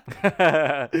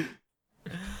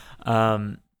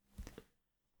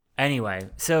 Anyway,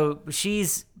 so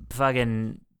she's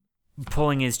fucking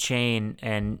pulling his chain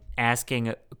and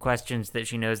asking questions that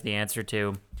she knows the answer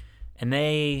to, and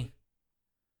then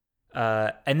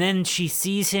she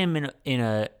sees him in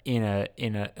a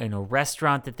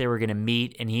restaurant that they were gonna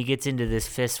meet, and he gets into this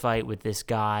fist fight with this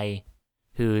guy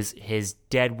who's his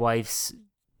dead wife's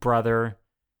brother,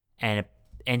 and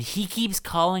he keeps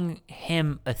calling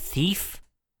him a thief,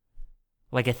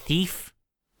 like a thief.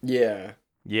 Yeah,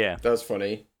 that's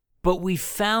funny. But we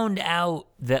found out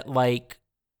that, like,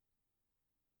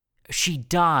 she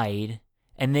died,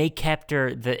 and they kept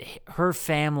her, her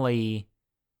family,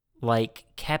 like,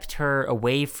 kept her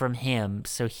away from him,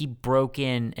 so he broke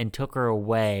in and took her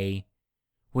away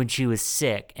when she was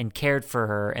sick and cared for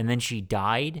her, and then she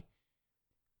died.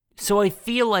 So I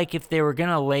feel like if they were going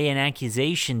to lay an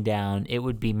accusation down, it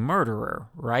would be murderer,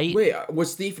 right? Wait,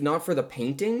 was Thief not for the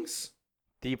paintings?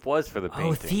 Thief was for the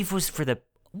painting. Oh, Thief was for the...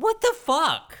 What the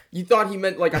fuck? You thought he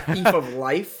meant like a thief of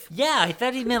life? Yeah, I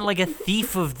thought he meant like a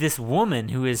thief of this woman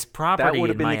who is property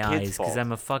in my eyes because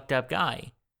I'm a fucked up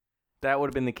guy. That would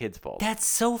have been the kid's fault. That's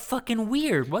so fucking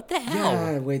weird. What the hell?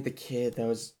 Yeah, wait, the kid. That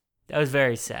was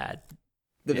very sad.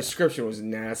 the description was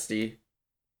nasty.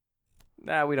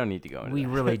 Nah, we don't need to go into We that.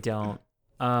 really don't.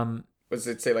 Was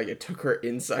it say like it took her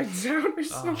insides out or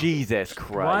something? Jesus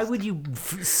Christ. Why would you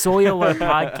soil our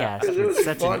podcast It with was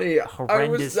such funny. a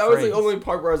horrendous That was the phrase? only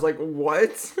part where I was like,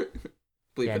 what?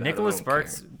 Yeah, Nicholas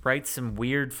Sparks writes some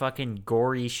weird fucking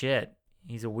gory shit.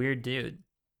 He's a weird dude.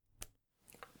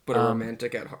 But a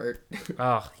romantic at heart.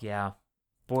 Oh, yeah.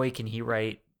 Boy, can he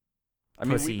write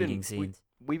pussy eating scenes.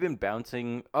 We've been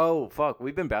bouncing. Oh, fuck.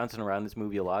 We've been bouncing around this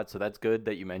movie a lot, so that's good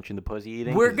that you mentioned the pussy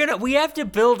eating. We have to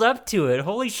build up to it.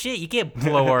 Holy shit, you can't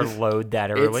blow our load that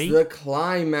early. It's the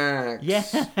climax. Yeah.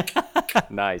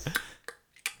 Nice.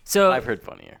 So I've heard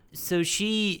funnier. So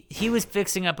he was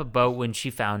fixing up a boat when she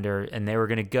found her, and they were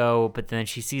gonna go, but then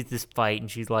she sees this fight,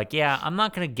 and she's like, yeah, I'm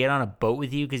not gonna get on a boat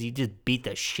with you because you just beat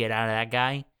the shit out of that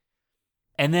guy.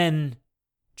 And then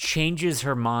changes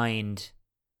her mind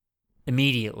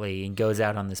immediately and goes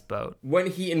out on this boat. When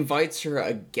he invites her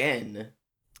again.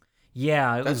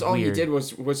 Yeah, it that's was all weird. he did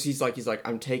was he's like,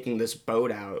 I'm taking this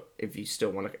boat out if you still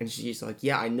want to. And she's like,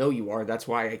 yeah, I know you are. That's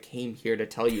why I came here to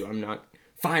tell you I'm not.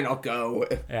 Fine, I'll go.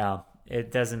 Yeah,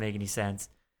 it doesn't make any sense.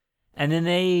 And then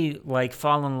they like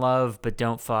fall in love but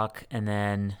don't fuck. And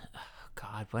then, oh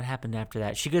God, what happened after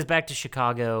that? She goes back to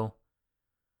Chicago.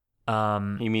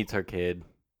 He meets her kid.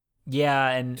 Yeah,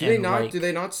 and do they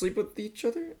not sleep with each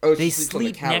other? Oh, they sleeps on the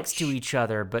sleep couch. next to each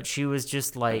other. But she was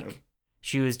just like,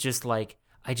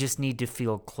 I just need to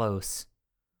feel close.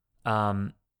 I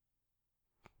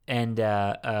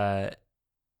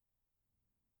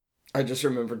just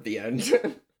remembered the end.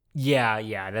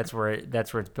 Yeah, that's where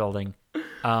it's building.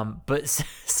 But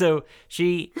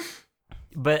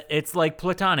it's like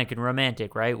platonic and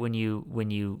romantic, right? When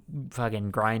you fucking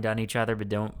grind on each other but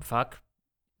don't fuck.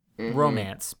 Mm-hmm.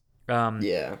 Romance.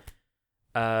 Yeah.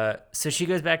 So she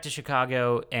goes back to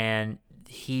Chicago and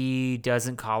he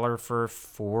doesn't call her for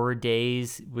 4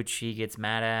 days, which she gets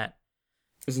mad at.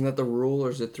 Isn't that the rule, or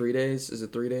is it 3 days? Is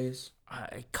it 3 days?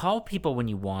 Call people when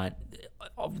you want.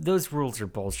 Those rules are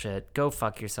bullshit. Go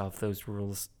fuck yourself, those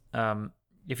rules.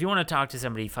 If you want to talk to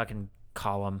somebody, fucking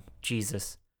call them.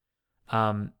 Jesus.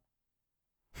 What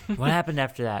happened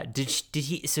after that? Did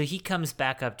he? So he comes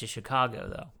back up to Chicago,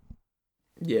 though.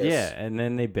 Yes. Yeah, and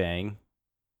then they bang.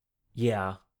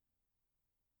 Yeah.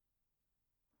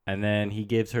 And then he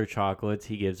gives her chocolates.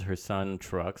 He gives her son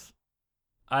trucks.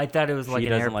 I thought it was like she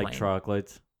an doesn't airplane. like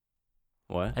chocolates.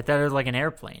 What? I thought it was like an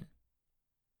airplane.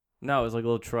 No, it was like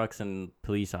little trucks and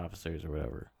police officers or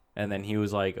whatever. And then he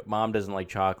was like, Mom doesn't like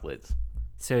chocolates.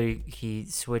 So he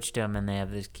switched them and they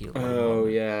have this cute little Oh,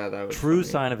 moment. yeah, that was True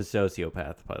funny. sign of a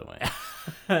sociopath, by the way.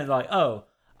 Like, oh,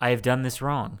 I have done this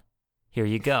wrong. Here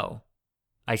you go.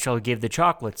 I shall give the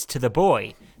chocolates to the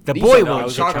boy. The These boy are will not eat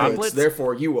the chocolates, chocolates.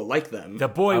 therefore you will like them. The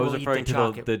boy I will was eat referring the to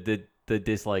chocolate. the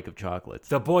dislike of chocolates.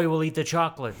 The boy will eat the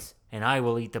chocolates, and I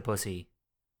will eat the pussy.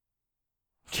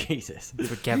 Jesus. That's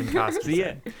what Kevin Costner So,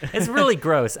 yeah. said. It's really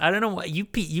gross. I don't know what you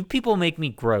people make me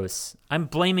gross. I'm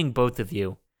blaming both of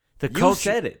you. You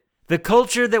said it. The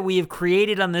culture that we have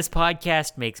created on this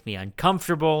podcast makes me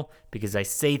uncomfortable because I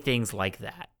say things like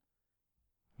that.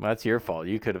 Well, that's your fault.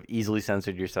 You could have easily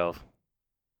censored yourself.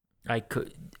 I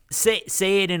could say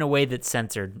it in a way that's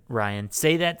censored, Ryan.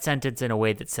 Say that sentence in a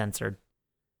way that's censored.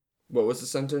 What was the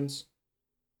sentence?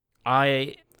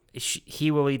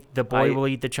 He will eat, the boy will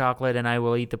eat the chocolate, and I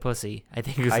will eat the pussy. I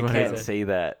think is I what can't I said. say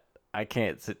that. I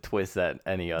can't twist that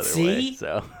any other See? way.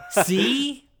 So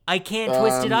See? I can't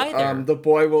twist it either. The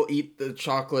boy will eat the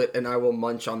chocolate, and I will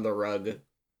munch on the rug.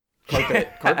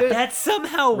 Carpet. That's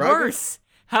somehow Rug? worse.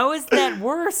 How is that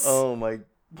worse? Oh my.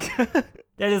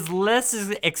 That is less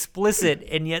explicit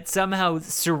and yet somehow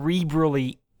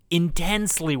cerebrally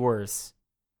intensely worse.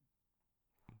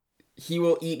 He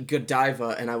will eat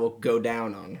Godiva, and I will go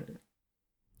down on her.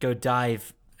 Go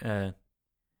dive. I'll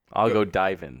go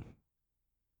diving.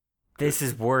 This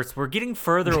is worse. We're getting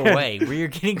further away. We are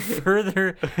getting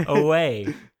further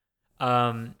away.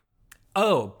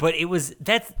 Oh, but it was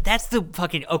that's the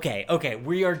fucking okay.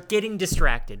 We are getting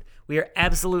distracted. We are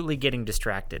absolutely getting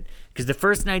distracted because the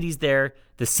first night he's there,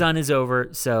 the sun is over,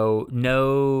 so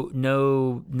no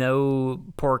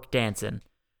pork dancing.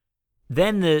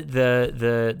 Then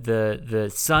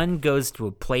the son goes to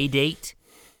a play date,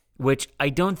 which I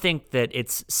don't think that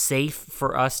it's safe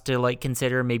for us to like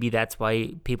consider. Maybe that's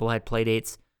why people had play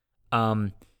dates.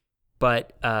 Well,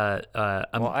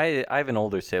 I have an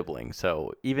older sibling,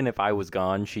 so even if I was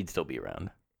gone, she'd still be around.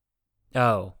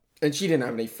 Oh. And she didn't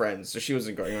have any friends, so she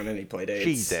wasn't going on any play dates.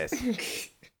 Jesus.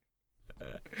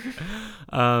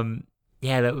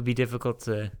 Yeah, that would be difficult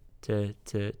to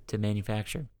to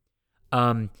manufacture.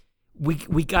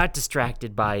 We got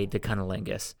distracted by the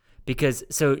cunnilingus because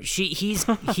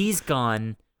he's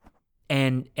gone,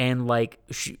 and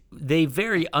they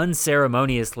very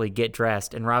unceremoniously get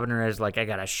dressed, and Robin is like, I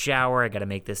gotta shower, I gotta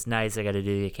make this nice, I gotta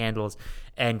do the candles,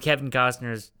 and Kevin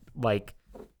Costner's like,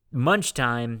 munch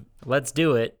time, let's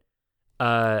do it.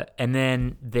 And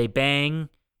then they bang,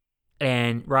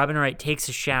 and Robin Wright takes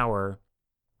a shower,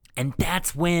 and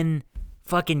that's when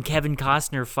fucking Kevin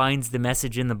Costner finds the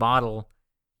message in the bottle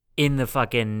in the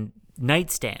fucking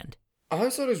nightstand. I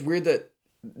always thought it was weird that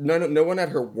no one at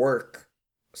her work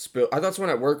spilled. I thought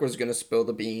someone at work was gonna spill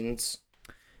the beans.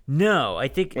 No, I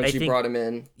think she brought him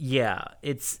in. Yeah,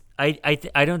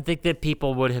 I don't think that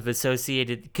people would have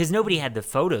associated, because nobody had the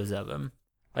photos of him.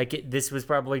 Like, this was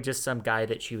probably just some guy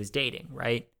that she was dating,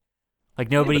 right? Like,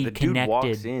 nobody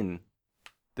connected.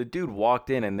 The dude walked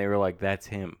in, and they were like, "That's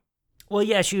him." Well,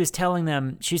 yeah, she was telling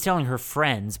her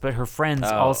friends, but her friends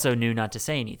also knew not to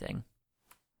say anything.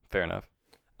 Fair enough.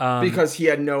 Because he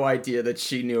had no idea that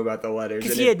she knew about the letters.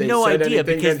 Because he had no idea,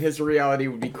 because then his reality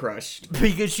would be crushed.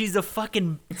 Because she's a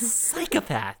fucking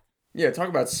psychopath. Yeah, talk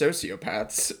about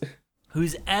sociopaths.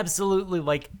 Who's absolutely,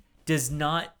 like, does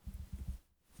not...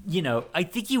 I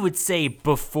think you would say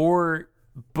before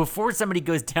somebody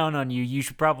goes down on you, you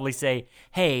should probably say,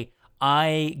 hey,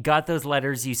 I got those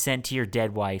letters you sent to your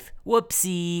dead wife.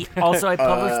 Whoopsie. Also, I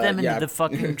published them into the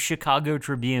fucking Chicago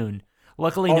Tribune.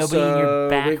 Luckily, also, nobody in your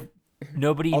back...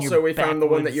 Also, we found the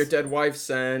one that your dead wife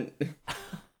sent.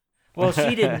 Well,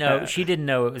 she didn't know. She didn't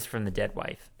know it was from the dead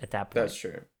wife at that point. That's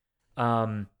true.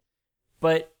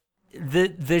 But...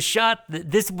 The shot,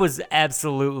 this was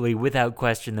absolutely, without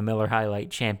question, the Miller High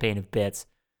Light champagne of bits.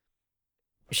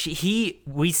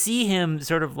 We see him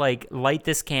sort of like light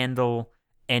this candle,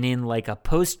 and in like a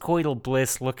post-coital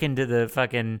bliss, look into the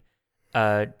fucking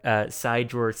side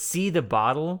drawer, see the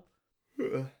bottle,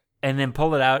 and then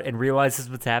pull it out and realizes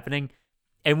what's happening.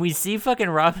 And we see fucking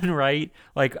Robin Wright,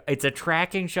 like, it's a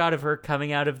tracking shot of her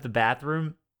coming out of the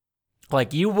bathroom.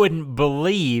 Like, you wouldn't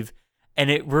believe... And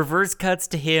it reverse cuts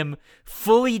to him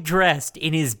fully dressed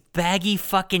in his baggy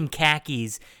fucking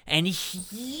khakis and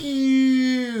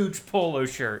huge polo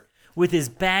shirt with his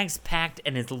bags packed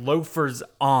and his loafers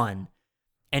on.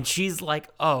 And she's like,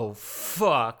 oh,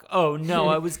 fuck. Oh, no,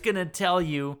 I was going to tell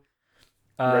you.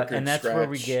 And that's where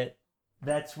we get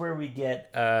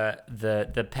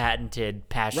the patented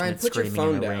passionate Ryan, put screaming your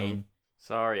phone in the down. rain.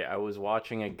 Sorry, I was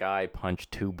watching a guy punch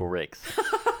 2 bricks.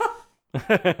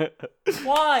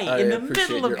 Why? In the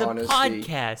middle of the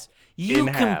podcast, you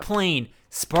complain.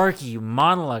 Sparky, you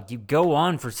monologue. You go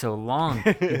on for so long.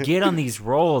 You get on these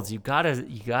rolls. You gotta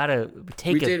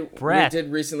take a breath. We did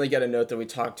recently get a note that we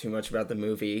talked too much about the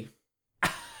movie.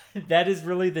 That is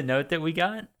really the note that we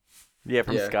got? Yeah,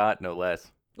 from Scott, no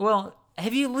less. Well,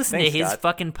 have you listened to his Scott.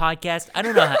 fucking podcast? I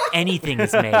don't know how anything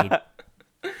is made.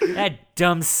 That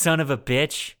dumb son of a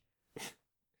bitch.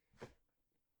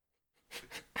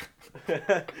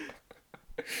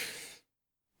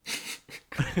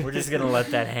 We're just gonna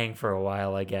let that hang for a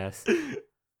while, I guess.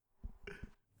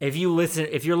 If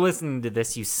you're listening to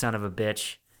this, you son of a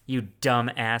bitch, you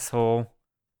dumb asshole.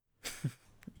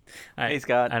 Hey,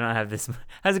 Scott. I don't have this.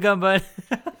 How's it going, bud?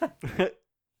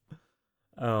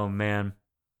 Oh man.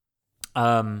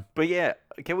 But yeah,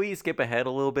 can we skip ahead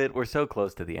a little bit? We're so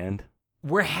close to the end.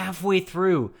 We're halfway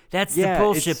through. That's the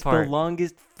bullshit part. It's the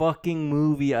longest fucking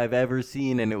movie I've ever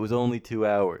seen, and it was only 2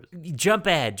 hours. Jump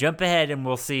ahead, and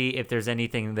we'll see if there's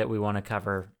anything that we want to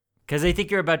cover. Because I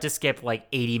think you're about to skip like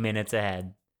 80 minutes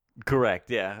ahead. Correct,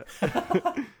 yeah.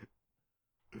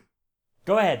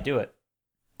 Go ahead, do it.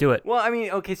 Do it. Well, I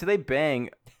mean, okay, so they bang,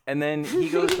 and then he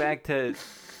goes back to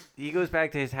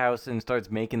his house and starts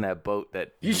making that boat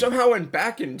that... You somehow went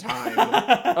back in time.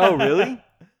 Oh, really?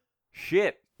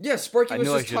 Shit. Yeah, Sparky was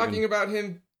just talking about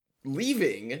him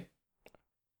leaving.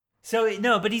 So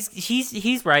no, but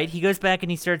he's right. He goes back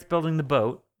and he starts building the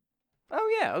boat.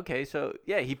 Oh yeah, okay. So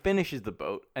yeah, he finishes the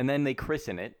boat and then they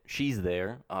christen it. She's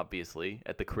there, obviously,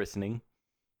 at the christening.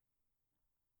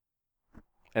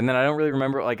 And then I don't really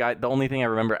remember. The only thing I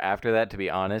remember after that, to be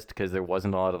honest, because there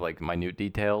wasn't a lot of like minute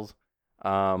details,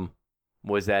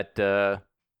 was that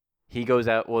he goes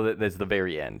out. Well, that's the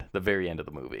very end of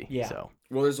the movie. Yeah. So.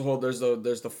 Well, there's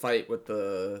the fight with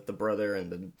the brother and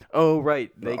the. Oh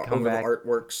right, they come back. The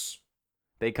artworks.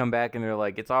 They come back and they're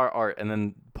like, "It's our art," and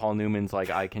then Paul Newman's like,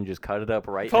 "I can just cut it up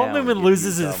right now." Paul Newman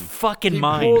loses his fucking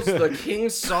mind. He pulls the King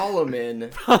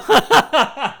Solomon.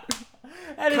 That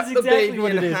is exactly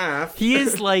what it is. Half. He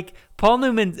is like Paul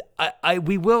Newman's.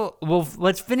 We'll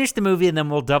let's finish the movie and then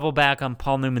we'll double back on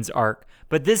Paul Newman's arc.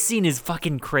 But this scene is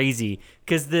fucking crazy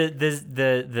because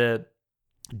the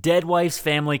dead wife's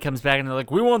family comes back and they're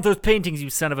like, "We want those paintings, you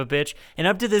son of a bitch." And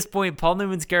up to this point, Paul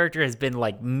Newman's character has been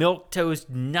like milquetoast,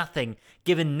 nothing,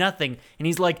 given nothing, and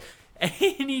he's like, and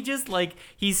he just like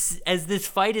as this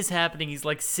fight is happening, he's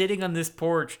like sitting on this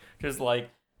porch, just like,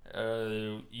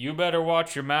 "You better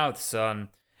watch your mouth, son."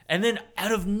 And then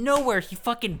out of nowhere, he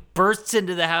fucking bursts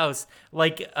into the house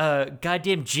like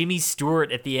goddamn Jimmy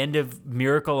Stewart at the end of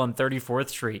Miracle on 34th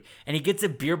Street. And he gets a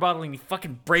beer bottle and he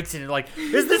fucking breaks it and like,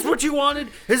 "Is this what you wanted?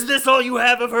 Is this all you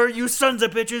have of her, you sons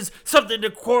of bitches? Something to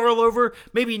quarrel over?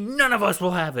 Maybe none of us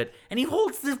will have it." And he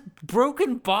holds this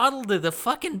broken bottle to the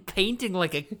fucking painting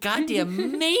like a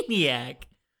goddamn maniac.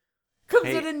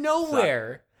 Comes out of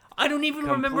nowhere. I don't even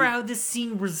remember how this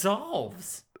scene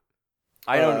resolves.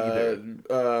 I don't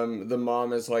either. The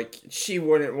mom is like, "She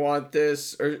wouldn't want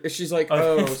this," or she's like,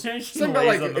 something about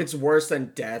like it's worse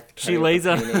than death. She lays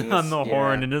on the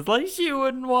horn and is like, "She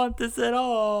wouldn't want this at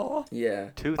all." Yeah.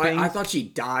 Two things. I thought she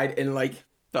died and like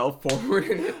fell forward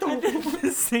and hit the wall.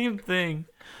 The same thing.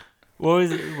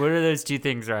 What are those two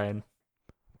things, Ryan?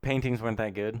 Paintings weren't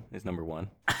that good is number one.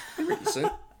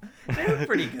 Recent. They were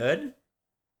pretty good.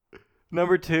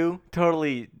 Number two,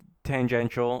 totally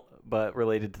tangential, but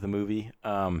related to the movie.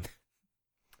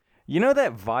 You know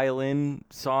that violin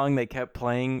song they kept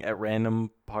playing at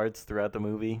random parts throughout the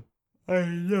movie? I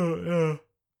know.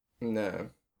 No.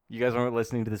 You guys weren't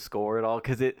listening to the score at all?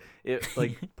 Because it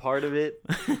like part of it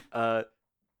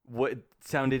what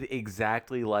sounded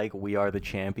exactly like "We Are the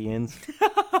Champions."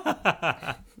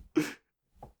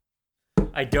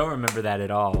 I don't remember that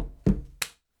at all.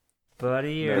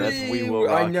 Buddy, No, that's "We Will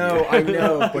Rock I know,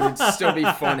 You." but it'd still be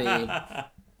funny.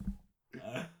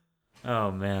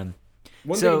 Oh, man.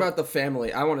 One thing about the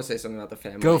family, I want to say something about the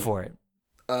family. Go for it.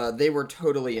 They were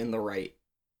totally in the right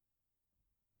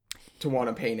to want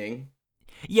a painting.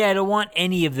 Yeah, I don't want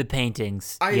any of the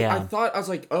paintings. I thought, I was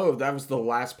like, oh, that was the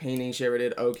last painting she ever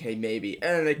did? Okay, maybe.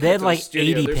 And they had like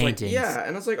 80 paintings. Like, yeah,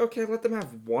 and I was like, okay, let them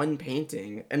have one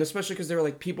painting. And especially because they were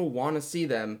like, people want to see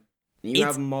them. You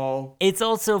have them all. It's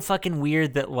also fucking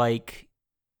weird that like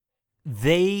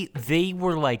they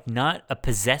were like not a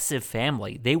possessive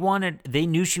family. They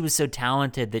knew she was so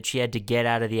talented that she had to get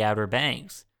out of the Outer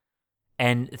Banks,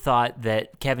 and thought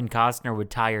that Kevin Costner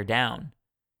would tie her down,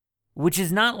 which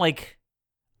is not like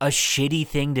a shitty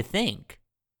thing to think.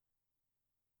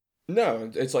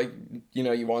 No, it's like,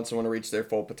 you want someone to reach their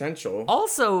full potential.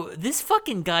 Also, this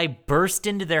fucking guy burst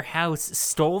into their house,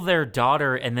 stole their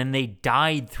daughter, and then they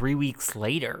died 3 weeks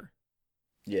later.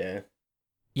 Yeah.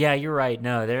 Yeah, you're right.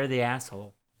 No, they're the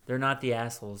asshole. They're not the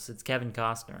assholes. It's Kevin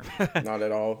Costner. Not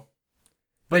at all.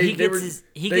 But they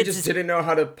just didn't know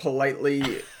how to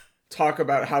politely talk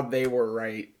about how they were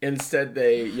right. Instead,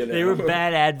 they were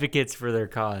bad advocates for their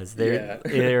cause.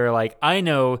 They were like, "I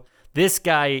know this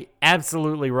guy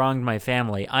absolutely wronged my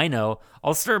family. I know.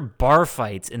 I'll start bar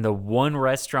fights in the one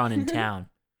restaurant in town."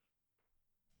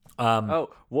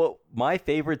 My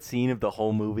favorite scene of the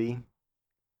whole movie,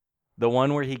 the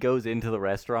one where he goes into the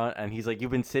restaurant and he's like,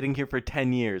 "You've been sitting here for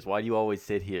 10 years. Why do you always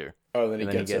sit here?" Oh, then he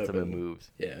gets up and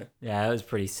moves. Yeah. Yeah, that was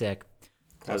pretty sick.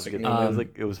 Classic.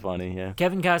 It was funny, yeah.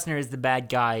 Kevin Costner is the bad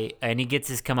guy, and he gets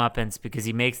his comeuppance because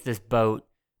he makes this boat,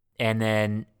 and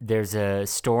then there's a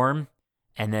storm,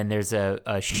 and then there's a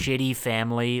shitty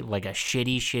family, like a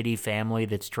shitty family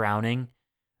that's drowning.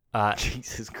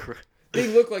 Jesus Christ. They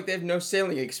look like they have no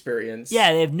sailing experience.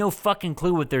 Yeah, they have no fucking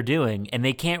clue what they're doing, and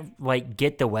they can't like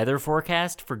get the weather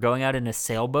forecast for going out in a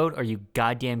sailboat. Are you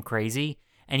goddamn crazy?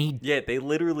 And they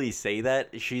literally say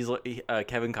that. She's like,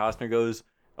 Kevin Costner goes,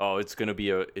 "Oh, it's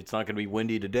not gonna be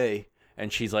windy today,"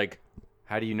 and she's like,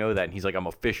 "How do you know that?" And he's like, "I'm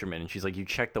a fisherman," and she's like, "You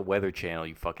check the Weather Channel,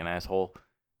 you fucking asshole."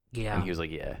 Yeah. And he was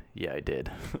like, "Yeah, I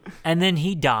did." And then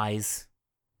he dies,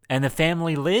 and the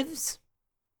family lives.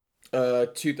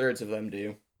 2/3 of them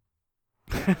do.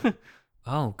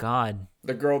 Oh God.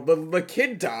 The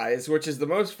kid dies, which is the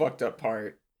most fucked up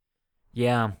part.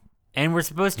 Yeah, and we're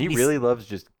supposed to. He really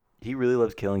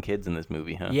loves killing kids in this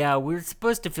movie, huh? Yeah, we're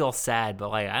supposed to feel sad, but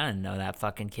like I didn't know that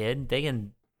fucking kid. They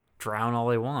can drown all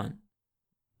they want.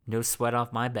 No sweat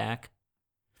off my back.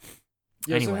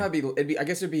 Yeah, anyway. So I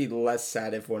guess it'd be less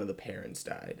sad if one of the parents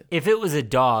died. If it was a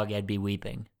dog, I'd be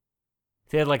weeping.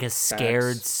 If they had like a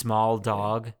scared small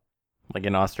dog. Like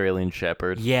an Australian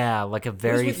Shepherd. Yeah, like a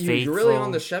very faithful.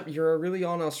 You're really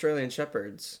on Australian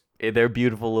Shepherds. They're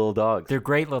beautiful little dogs. They're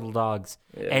great little dogs.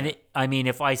 Yeah. And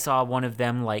if I saw one of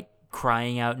them like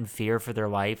crying out in fear for their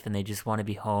life and they just want to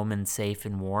be home and safe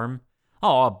and warm,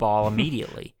 I'll bawl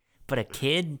immediately. But a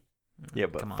kid? Yeah,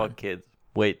 but come fuck on. Kids.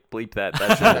 Wait, bleep that.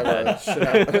 That should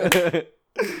have.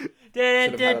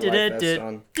 Should have had a life vest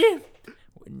on.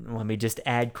 Let me just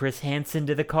add Chris Hansen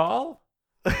to the call.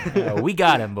 We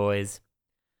got him, boys.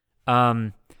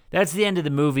 That's the end of the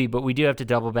movie, but we do have to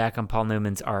double back on Paul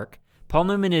Newman's arc. Paul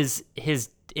Newman is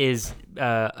Kevin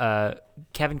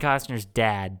Costner's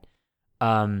dad.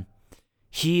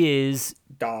 He is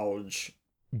Dodge.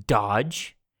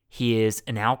 He is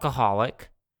an alcoholic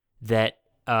that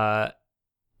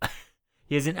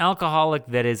he is an alcoholic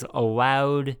that is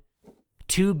allowed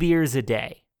 2 beers a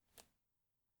day.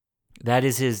 That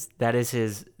is his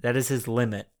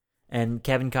limit. And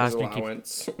Kevin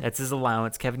Costner that's his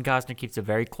allowance. Kevin Costner keeps a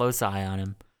very close eye on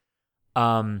him.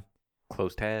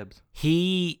 Close tabs.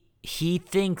 He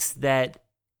thinks that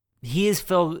he is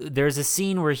filled. There's a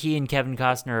scene where he and Kevin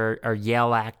Costner are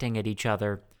yell acting at each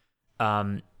other.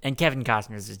 And Kevin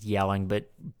Costner is just yelling,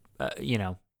 but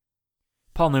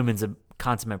Paul Newman's a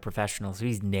consummate professional, so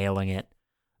he's nailing it.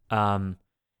 So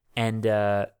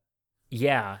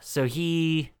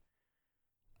he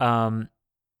a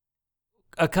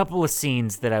couple of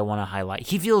scenes that I want to highlight.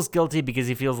 He feels guilty because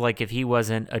he feels like if he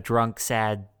wasn't a drunk,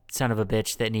 sad son of a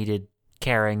bitch that needed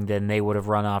caring, then they would have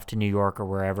run off to New York or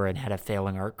wherever and had a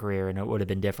failing art career, and it would have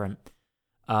been different.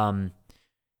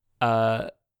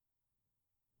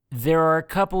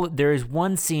 There is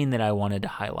one scene that I wanted to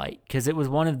highlight because it was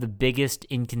one of the biggest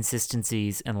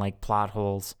inconsistencies and like plot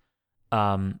holes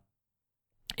in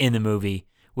the movie,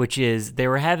 which is they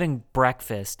were having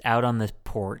breakfast out on the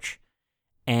porch,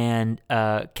 and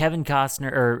Kevin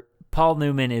Costner or Paul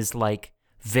Newman is like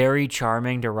very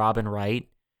charming to Robin Wright,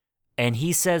 and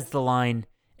he says the line,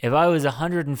 "If I was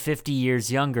 150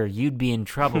 years younger, you'd be in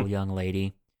trouble, young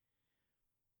lady."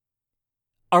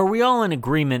 Are we all in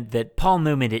agreement that Paul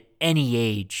Newman at any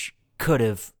age could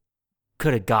have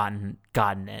gotten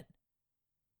it?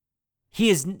 He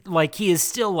is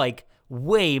still like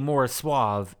way more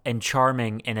suave and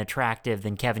charming and attractive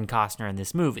than Kevin Costner in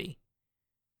this movie.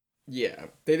 Yeah,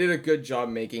 they did a good job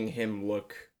making him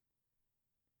look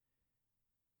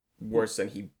worse than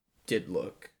he did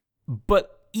look.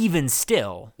 But even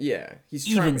still. Yeah, he's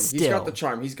charming. He's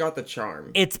got the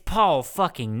charm. It's Paul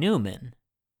fucking Newman.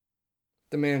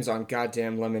 The man's on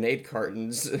goddamn lemonade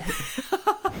cartons. The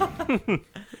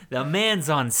man's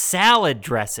on salad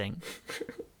dressing.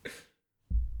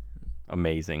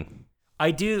 Amazing.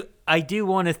 I do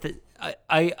want to...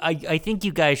 I think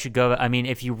you guys should go... I mean,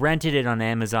 if you rented it on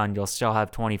Amazon, you'll still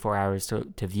have 24 hours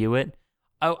to view it.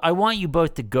 I want you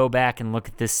both to go back and look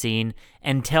at this scene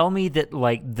and tell me that,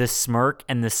 like, the smirk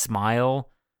and the smile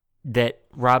that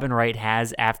Robin Wright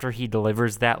has after he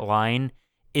delivers that line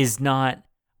is not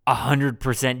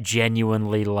 100%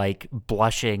 genuinely, like,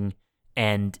 blushing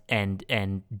and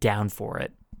down for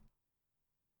it.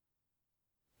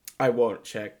 I won't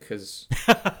check because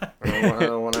I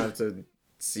don't want to have to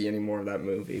see any more of that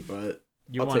movie. But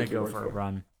you want to go for a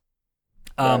run.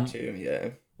 Yeah.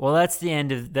 Well, that's the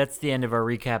end of our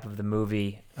recap of the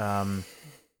movie. Do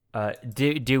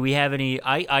we have any?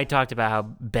 I talked about how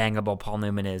bangable Paul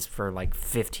Newman is for like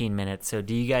 15 minutes. So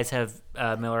do you guys have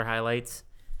Miller highlights?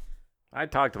 I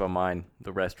talked about mine,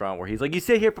 the restaurant where he's like, "You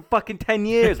sit here for fucking 10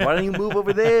 years. Why don't you move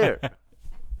over there?"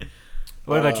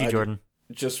 What about you, Jordan?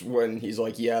 Just when he's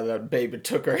like, "Yeah, that baby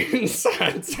took her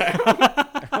inside out."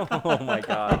 Oh my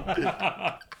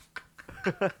god.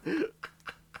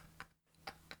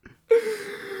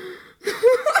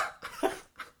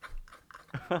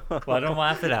 Let him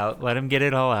laugh it out. Let him get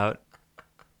it all out.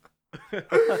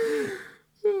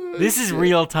 This is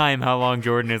real time how long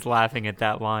Jordan is laughing at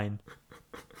that line.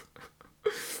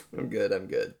 I'm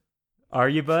good. Are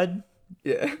you, bud?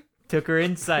 Yeah. Took her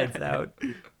insides out.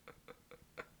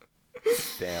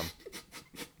 Damn.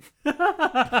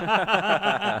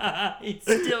 He's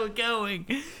still going.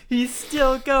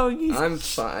 I'm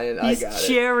fine. I got it. He's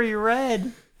cherry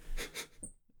red.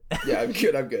 Yeah, I'm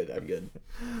good.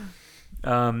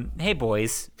 Hey,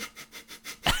 boys.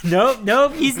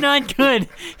 Nope, he's not good.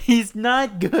 He's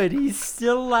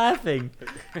still laughing.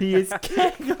 He is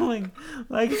cackling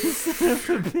like a son of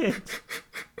a bitch.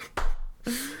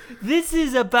 This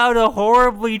is about a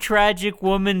horribly tragic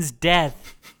woman's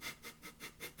death.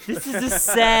 This is a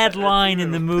sad line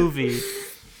in the movie.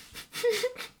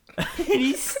 And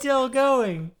he's still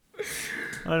going.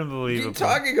 Unbelievable. Keep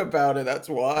talking about it, that's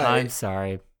why. I'm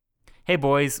sorry. Hey,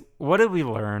 boys, what did we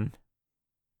learn?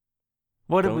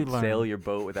 Don't sail your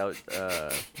boat without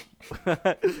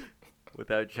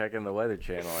without checking the Weather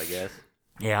Channel, I guess.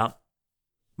 Yeah.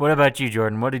 What about you,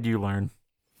 Jordan? What did you learn?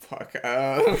 Fuck.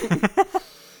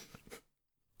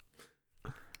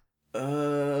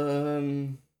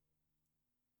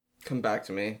 Come back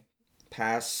to me.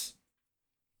 Pass.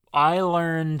 I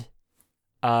learned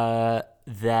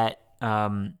that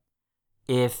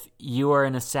if you are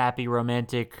in a sappy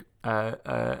romantic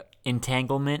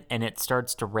entanglement and it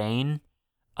starts to rain,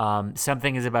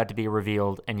 something is about to be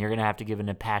revealed, and you're going to have to give an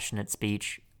impassionate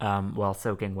speech while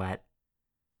soaking wet.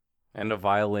 And a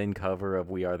violin cover of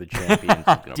 "We Are the Champions" is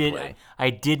gonna play. I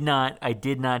did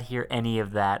not hear any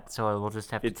of that, so I will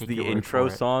just have to take your word for it. It's the intro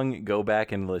song. Go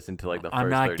back and listen to like the first 30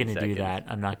 seconds. I'm not going to do that.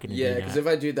 I'm not going to do that. Yeah, because if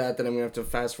I do that, then I'm going to have to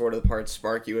fast forward to the part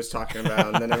Sparky was talking about,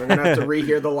 and then I'm going to have to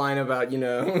rehear the line about,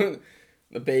 the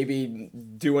baby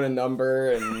doing a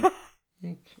number and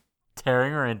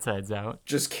tearing her insides out.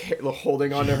 Just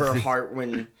holding onto her heart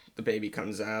when the baby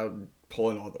comes out,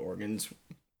 pulling all the organs.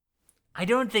 I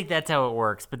don't think that's how it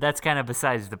works, but that's kind of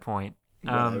besides the point.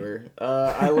 Whatever.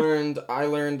 I learned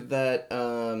that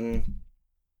I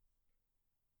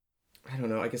don't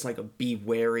know. I guess like be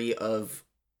wary of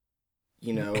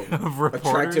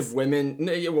attractive women.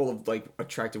 Like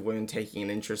attractive women taking an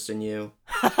interest in you.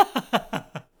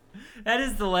 That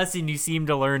is the lesson you seem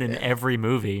to learn in every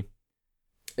movie.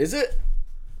 Is it?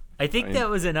 I think that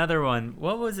was another one.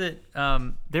 What was it?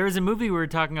 There was a movie we were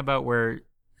talking about where.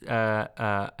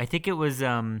 I think it was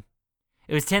 10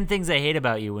 Things I Hate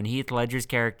About You when Heath Ledger's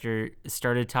character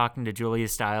started talking to Julia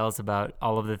Stiles about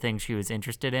all of the things she was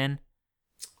interested in.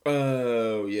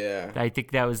 Oh, yeah. I think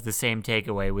that was the same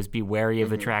takeaway, was be wary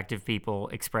of attractive people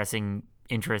expressing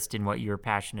interest in what you're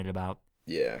passionate about.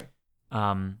 Yeah.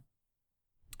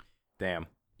 Damn.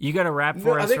 You got a rap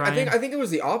for us, Ryan? I think it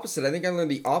was the opposite. I think I learned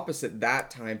the opposite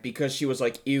that time because she was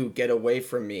like, "Ew, get away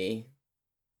from me."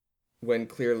 When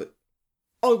clearly...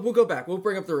 Oh, we'll go back. We'll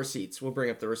bring up the receipts. We'll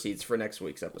bring up the receipts for next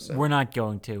week's episode. We're not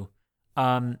going to.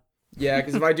 Yeah,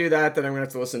 because if I do that, then I'm going to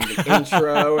have to listen to the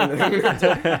intro. And then I'm gonna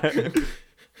have to...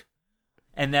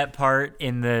 And that part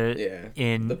in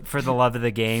For the Love of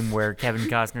the Game where Kevin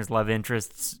Costner's love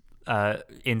interests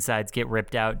insides get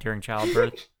ripped out during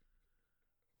childbirth.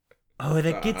 Oh,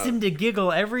 that gets him to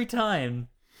giggle every time.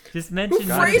 Just mention who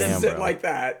phrases it like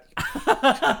that?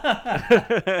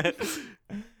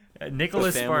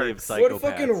 Nicholas Sparks. What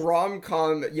fucking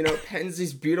rom-com, pens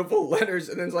these beautiful letters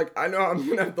and then it's like, I know I'm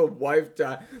gonna have the wife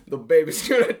die. The baby's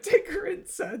gonna take her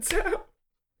insides out.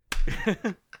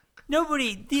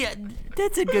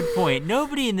 That's a good point.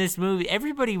 Nobody in this movie,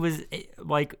 everybody was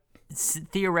like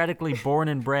theoretically born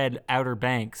and bred Outer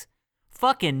Banks.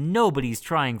 Fucking nobody's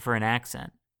trying for an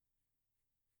accent.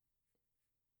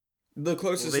 The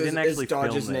closest is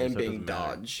Dodge's name being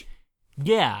Dodge.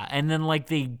 Yeah, and then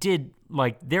they did,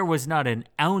 there was not an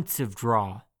ounce of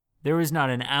draw. There was not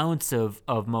an ounce of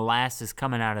molasses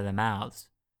coming out of the mouths.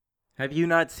 Have you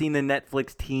not seen the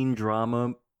Netflix teen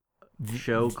drama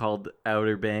show called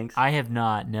Outer Banks? I have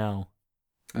not, no.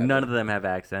 None of them have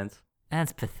accents.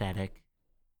 That's pathetic.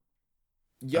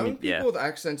 Young people with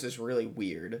accents is really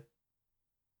weird.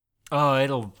 Oh,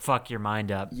 it'll fuck your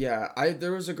mind up. Yeah,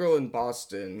 there was a girl in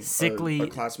Boston, a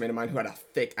classmate of mine who had a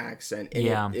thick accent.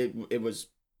 And it was.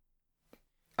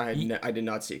 I did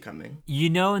not see it coming.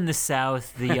 In the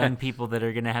South, the young people that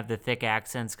are gonna have the thick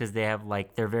accents because they have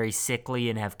they're very sickly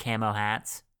and have camo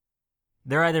hats.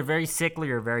 They're either very sickly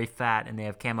or very fat, and they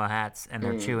have camo hats and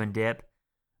they're chewing dip.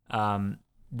 Then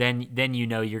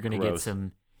you're gonna get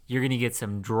some. You're gonna get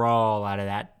some drawl out of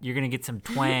that. You're gonna get some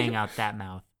twang out that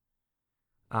mouth.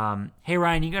 Hey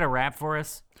Ryan, you got a rap for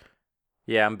us?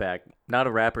 Yeah, I'm back. Not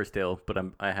a rapper still, but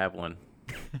I have one.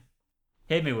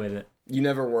 Hit me with it. You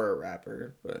never were a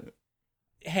rapper, but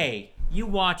hey, you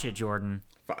watch it, Jordan.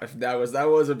 That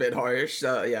was a bit harsh.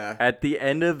 Yeah. At the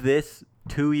end of this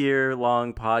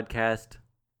 2-year-long podcast,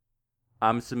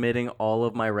 I'm submitting all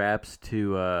of my raps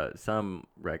to some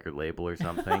record label or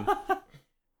something,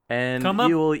 and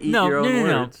you will eat your own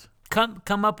words.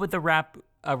 Come up with a rap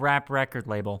record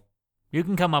label. You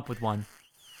can come up with one.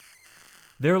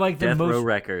 They're like the Death most... Row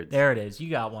Records. There it is. You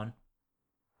got one.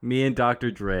 Me and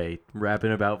Dr. Dre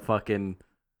rapping about fucking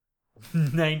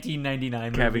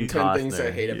 1999 Kevin Costner. 10 Things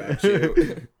I Hate About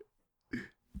You.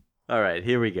 All right,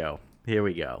 here we go.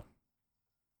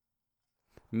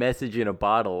 Message in a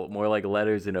bottle, more like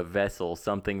letters in a vessel,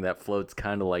 something that floats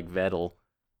kind of like Vettel.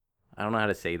 I don't know how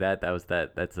to say that.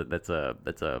 That's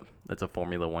a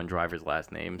Formula 1 driver's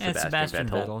last name. Yeah, Sebastian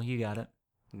Vettel. You got it.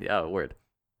 Yeah, word.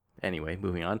 Anyway,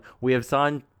 moving on. We have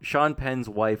Sean Penn's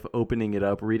wife opening it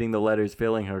up, reading the letters,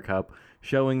 filling her cup,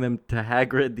 showing them to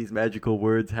Hagrid, these magical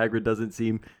words. Hagrid doesn't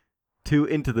seem too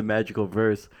into the magical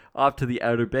verse. Off to the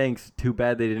Outer Banks. Too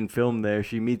bad they didn't film there.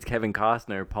 She meets Kevin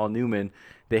Costner, Paul Newman.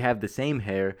 They have the same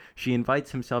hair. She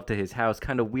invites himself to his house.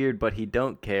 Kind of weird, but he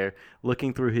don't care.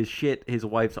 Looking through his shit, his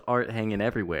wife's art hanging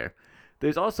everywhere.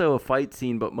 There's also a fight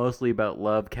scene, but mostly about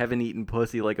love. Kevin eating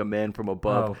pussy like a man from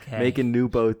above, making new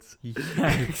boats.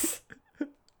 Yikes.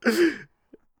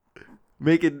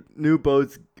 Making new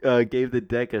boats gave the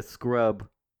deck a scrub.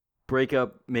 Break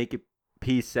up, make it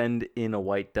peace, send in a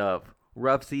white dove.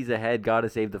 Rough seas ahead, gotta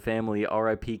save the family.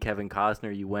 R.I.P. Kevin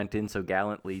Costner, you went in so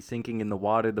gallantly. Sinking in the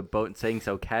water, the boat sank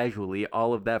so casually.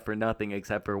 All of that for nothing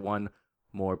except for one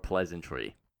more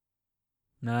pleasantry.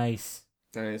 Nice.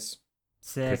 Nice.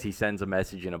 Sick. Because he sends a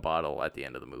message in a bottle at the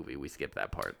end of the movie. We skipped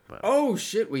that part. But... Oh,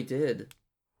 shit, we did.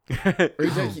 Or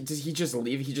does he just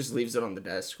leave? He just leaves it on the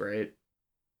desk, right?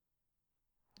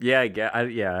 Yeah,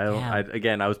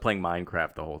 I was playing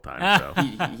Minecraft the whole time, so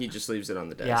he just leaves it on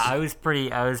the desk. Yeah, I was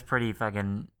pretty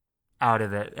fucking out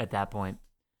of it at that point.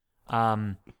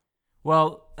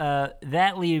 Well,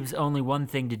 that leaves only one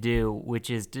thing to do, which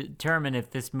is determine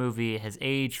if this movie has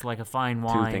aged like a fine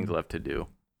wine. 2 things left to do.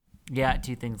 Yeah,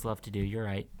 2 things left to do. You're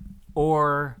right.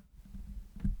 Or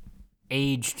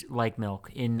aged like milk.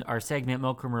 In our segment,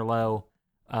 Milk or Merlot,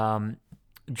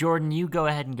 Jordan, you go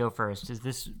ahead and go first. Is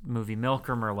this movie Milk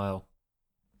or Merlot?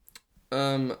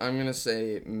 I'm gonna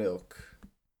say Milk.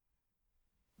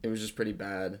 It was just pretty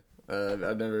bad.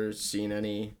 I've never seen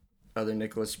any other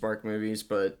Nicholas Spark movies,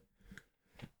 but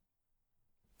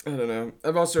I don't know.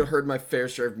 I've also heard my fair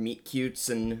share of meet cutes,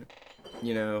 and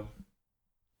you know,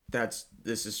 this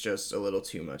is just a little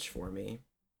too much for me.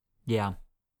 Yeah.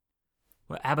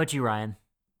 Well, how about you, Ryan?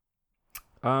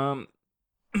 I'm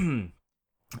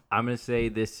gonna say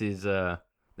this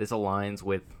aligns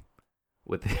with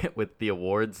the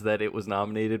awards that it was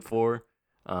nominated for,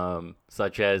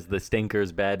 such as the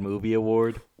Stinkers Bad Movie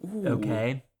Award. Ooh.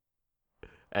 Okay.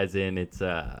 As in, it's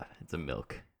a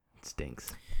milk. It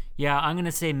stinks. Yeah, I'm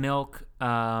gonna say Milk.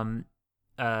 Kevin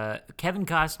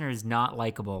Costner is not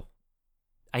likable.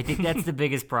 I think that's the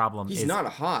biggest problem. He's not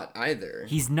hot either.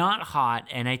 He's not hot,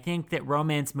 and I think that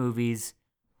romance movies,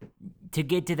 to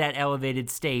get to that elevated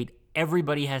state,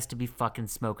 everybody has to be fucking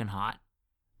smoking hot.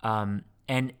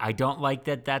 And I don't like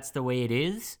that that's the way it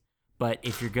is, but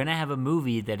if you're going to have a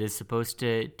movie that is supposed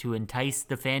to entice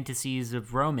the fantasies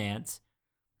of romance,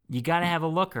 you got to have a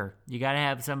looker. You got to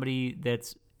have somebody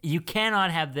that's... You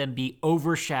cannot have them be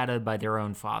overshadowed by their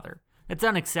own father. That's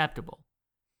unacceptable.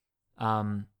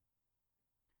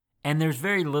 And there's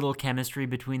very little chemistry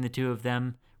between the two of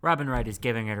them. Robin Wright is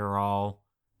giving it her all,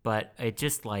 but it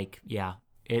just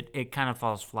it kind of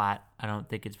falls flat. I don't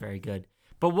think it's very good.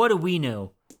 But what do we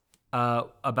know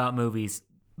about movies?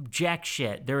 Jack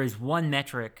shit. There is one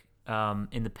metric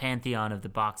in the pantheon of the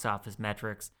box office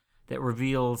metrics that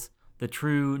reveals the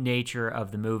true nature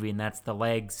of the movie, and that's the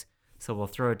legs. So we'll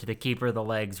throw it to the keeper of the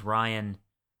legs, Ryan.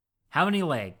 How many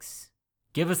legs?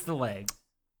 Give us the legs.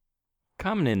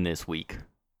 Coming in this week.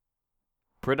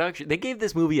 Production. They gave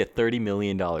this movie a $30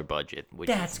 million budget.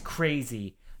 That's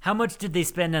crazy. How much did they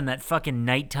spend on that fucking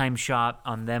nighttime shot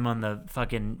on them on the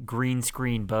fucking green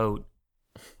screen boat?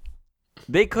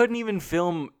 They couldn't even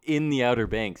film in the Outer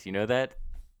Banks. You know that?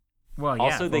 Well, yeah.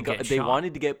 Also, they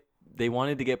wanted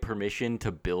to get permission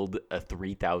to build a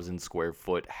 3,000 square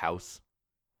foot house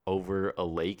over a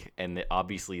lake, and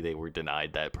obviously they were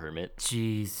denied that permit.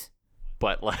 Jeez.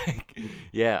 But I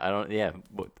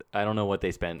don't know what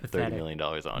they spent $30 million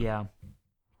on. Yeah.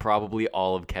 Probably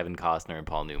all of Kevin Costner and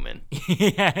Paul Newman.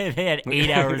 Yeah, they had 8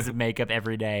 hours of makeup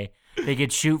every day. They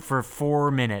could shoot for 4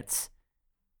 minutes.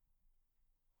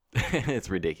 It's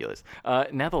ridiculous.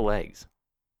 Now the legs.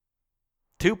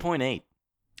 2.8.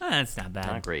 That's not bad.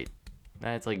 Not great.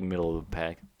 That's like middle of the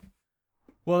pack.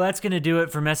 Well, that's going to do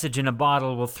it for Message in a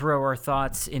Bottle. We'll throw our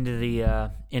thoughts into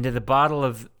the bottle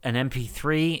of an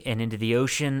MP3 and into the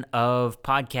ocean of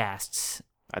podcasts.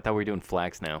 I thought we were doing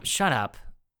flax now. Shut up.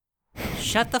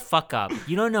 Shut the fuck up.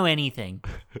 You don't know anything.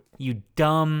 You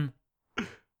dumb...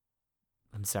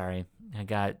 I'm sorry. I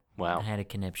had a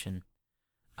conniption.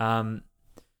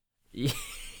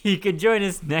 You can join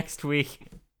us next week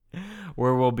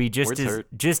where we'll be just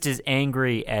as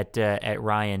angry at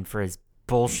Ryan for his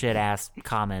bullshit ass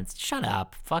comments. Shut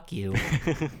up. Fuck you.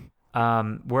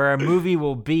 Where our movie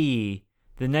will be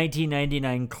the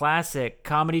 1999 classic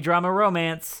comedy drama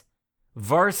romance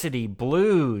Varsity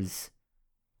Blues,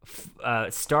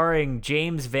 starring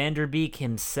James Vanderbeek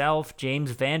himself,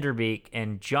 James Vanderbeek,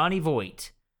 and Johnny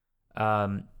Voight.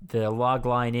 The log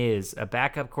line is: a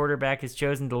backup quarterback is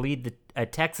chosen to lead a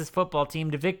Texas football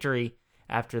team to victory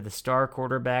after the star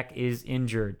quarterback is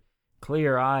injured.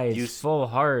 Clear eyes, full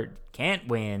heart, can't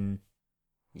win.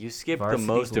 You skipped Varsity the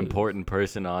most Blues. important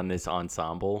person on this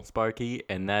ensemble, Sparky,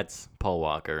 and that's Paul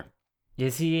Walker.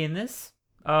 Is he in this?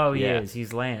 Oh, he Yeah. is.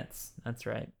 He's Lance. That's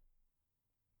right.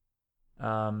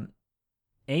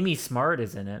 Amy Smart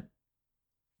is in it.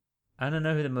 I don't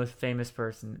know who the most famous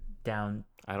person down.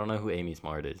 I don't know who Amy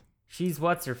Smart is. She's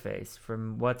What's-Her-Face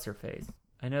from What's-Her-Face.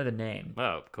 I know the name.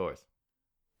 Oh, of course.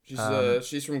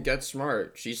 She's from Get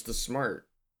Smart. She's the smart.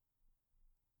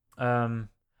 It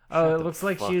looks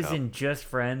like she was in Just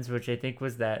Friends, which I think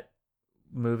was that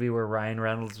movie where Ryan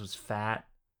Reynolds was fat.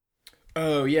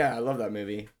 Oh yeah, I love that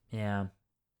movie. Yeah.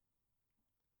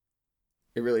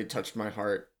 It really touched my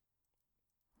heart.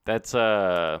 That's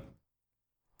not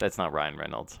Ryan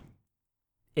Reynolds.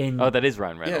 That is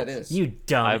Ryan Reynolds. Yeah, it is. You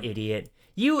dumb idiot.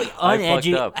 You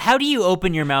fucked How do you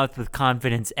open your mouth with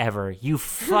confidence ever? You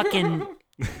fucking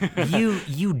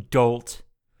you dolt.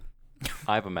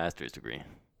 I have a master's degree.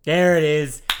 There it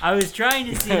is. I was trying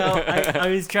to see how I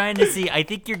was trying to see. I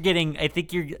think you're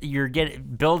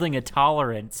building a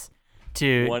tolerance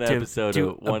to one to episode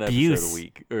abuse. a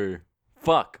week. Or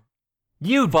fuck.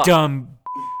 You dumb.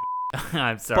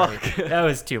 I'm sorry. Fuck. That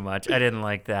was too much. I didn't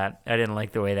like that. I didn't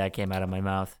like the way that came out of my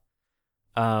mouth.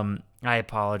 I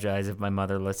apologize if my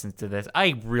mother listens to this.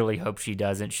 I really hope she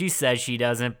doesn't. She says she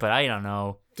doesn't, but I don't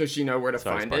know. Does she know where to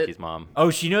Sorry, find Sparky's it? mom. Oh,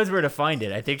 she knows where to find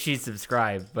it. I think she's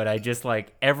subscribed, but I just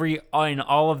like in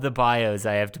all of the bios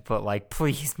I have to put like,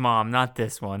 please, mom, not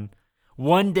this one.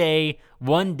 One day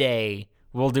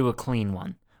we'll do a clean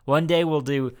one. One day we'll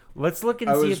do. Let's look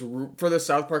and see. For the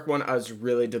South Park one, I was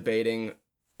really debating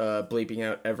bleeping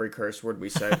out every curse word we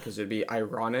said because it'd be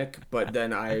ironic, but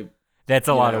then That's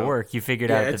a lot of work. You figured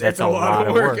out that's a lot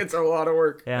of work. It's a lot of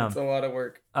work. Yeah. It's a lot of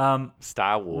work.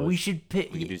 Star Wars. We should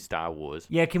pick. We can do Star Wars.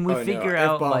 Yeah, can we figure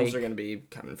out F-bombs like? are gonna be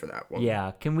coming for that one.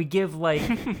 Yeah, can we give like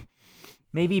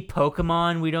maybe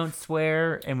Pokemon? We don't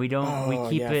swear and we don't. we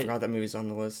keep I it. forgot that movie's on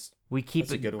the list. We keep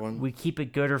That's it a good one. We keep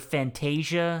it good or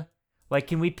Fantasia. Like,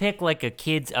 can we pick like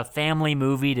a family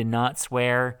movie to not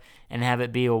swear and have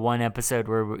it be a one episode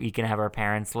where we can have our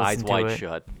parents listen Eyes to wide it?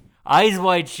 shut. Eyes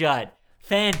Wide Shut.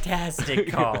 Fantastic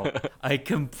call. a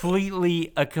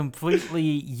completely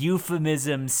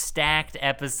euphemism stacked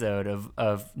episode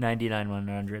of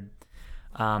 99-100.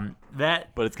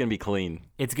 But it's gonna be clean.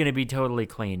 It's gonna be totally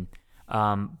clean.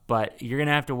 But you're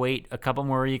gonna have to wait a couple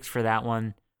more weeks for that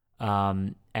one.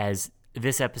 As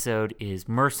this episode is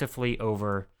mercifully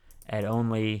over at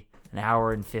only an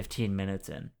hour and 15 minutes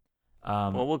in.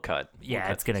 Well, we'll cut. Yeah,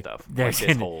 cut it's gonna. stuff. There's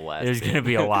gonna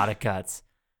be a lot of cuts.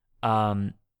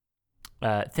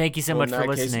 Thank you so much for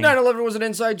listening. 9/11 was an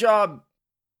inside job.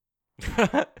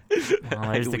 Well,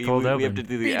 there's the cold open. We have to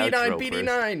do the outro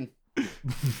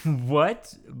BD9.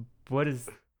 What? What is?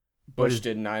 Bush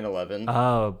did 9/11.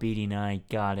 Oh, BD9.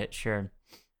 Got it. Sure.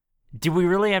 Do we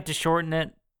really have to shorten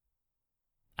it?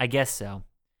 I guess so.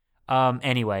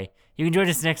 Anyway, you can join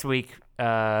us next week.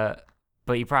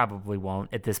 But you probably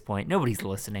won't at this point. Nobody's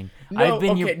listening. No.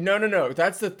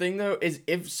 That's the thing, though, is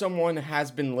if someone has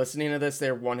been listening to this,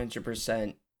 they're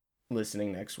 100%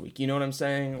 listening next week. You know what I'm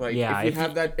saying? Like, yeah,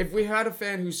 if we had a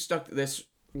fan who's stuck this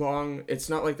long, it's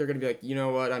not like they're gonna be like, you know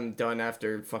what, I'm done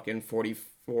after fucking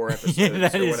 44 episodes yeah,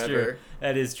 or whatever. True.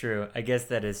 That is true. I guess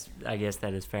that is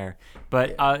fair.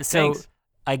 But so Thanks.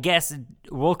 I guess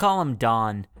we'll call him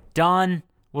Don. Don.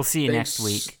 We'll see you next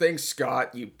week. Thanks,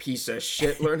 Scott, you piece of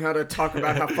shit. Learn how to talk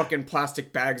about how fucking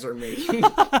plastic bags are made.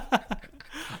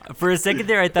 For a second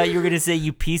there, I thought you were going to say,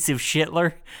 you piece of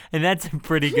shitler, and that's a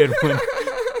pretty good one.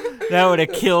 That would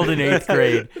have killed in 8th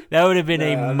grade. That would have been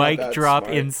a mic drop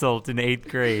insult in 8th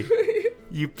grade.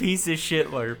 You piece of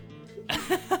shitler.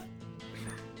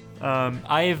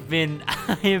 I have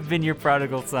been your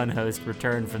prodigal son host,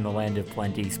 returned from the land of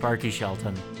plenty, Sparky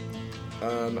Shelton.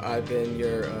 I've been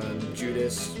your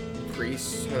Judas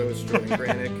Priest host, Jordan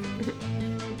Granick.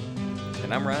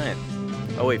 And I'm Ryan.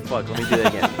 Oh wait, fuck, let me do that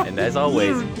again. And as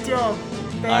always, You dumb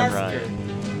I'm bastard.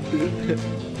 Ryan.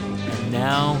 And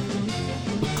now,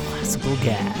 classical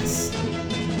gas.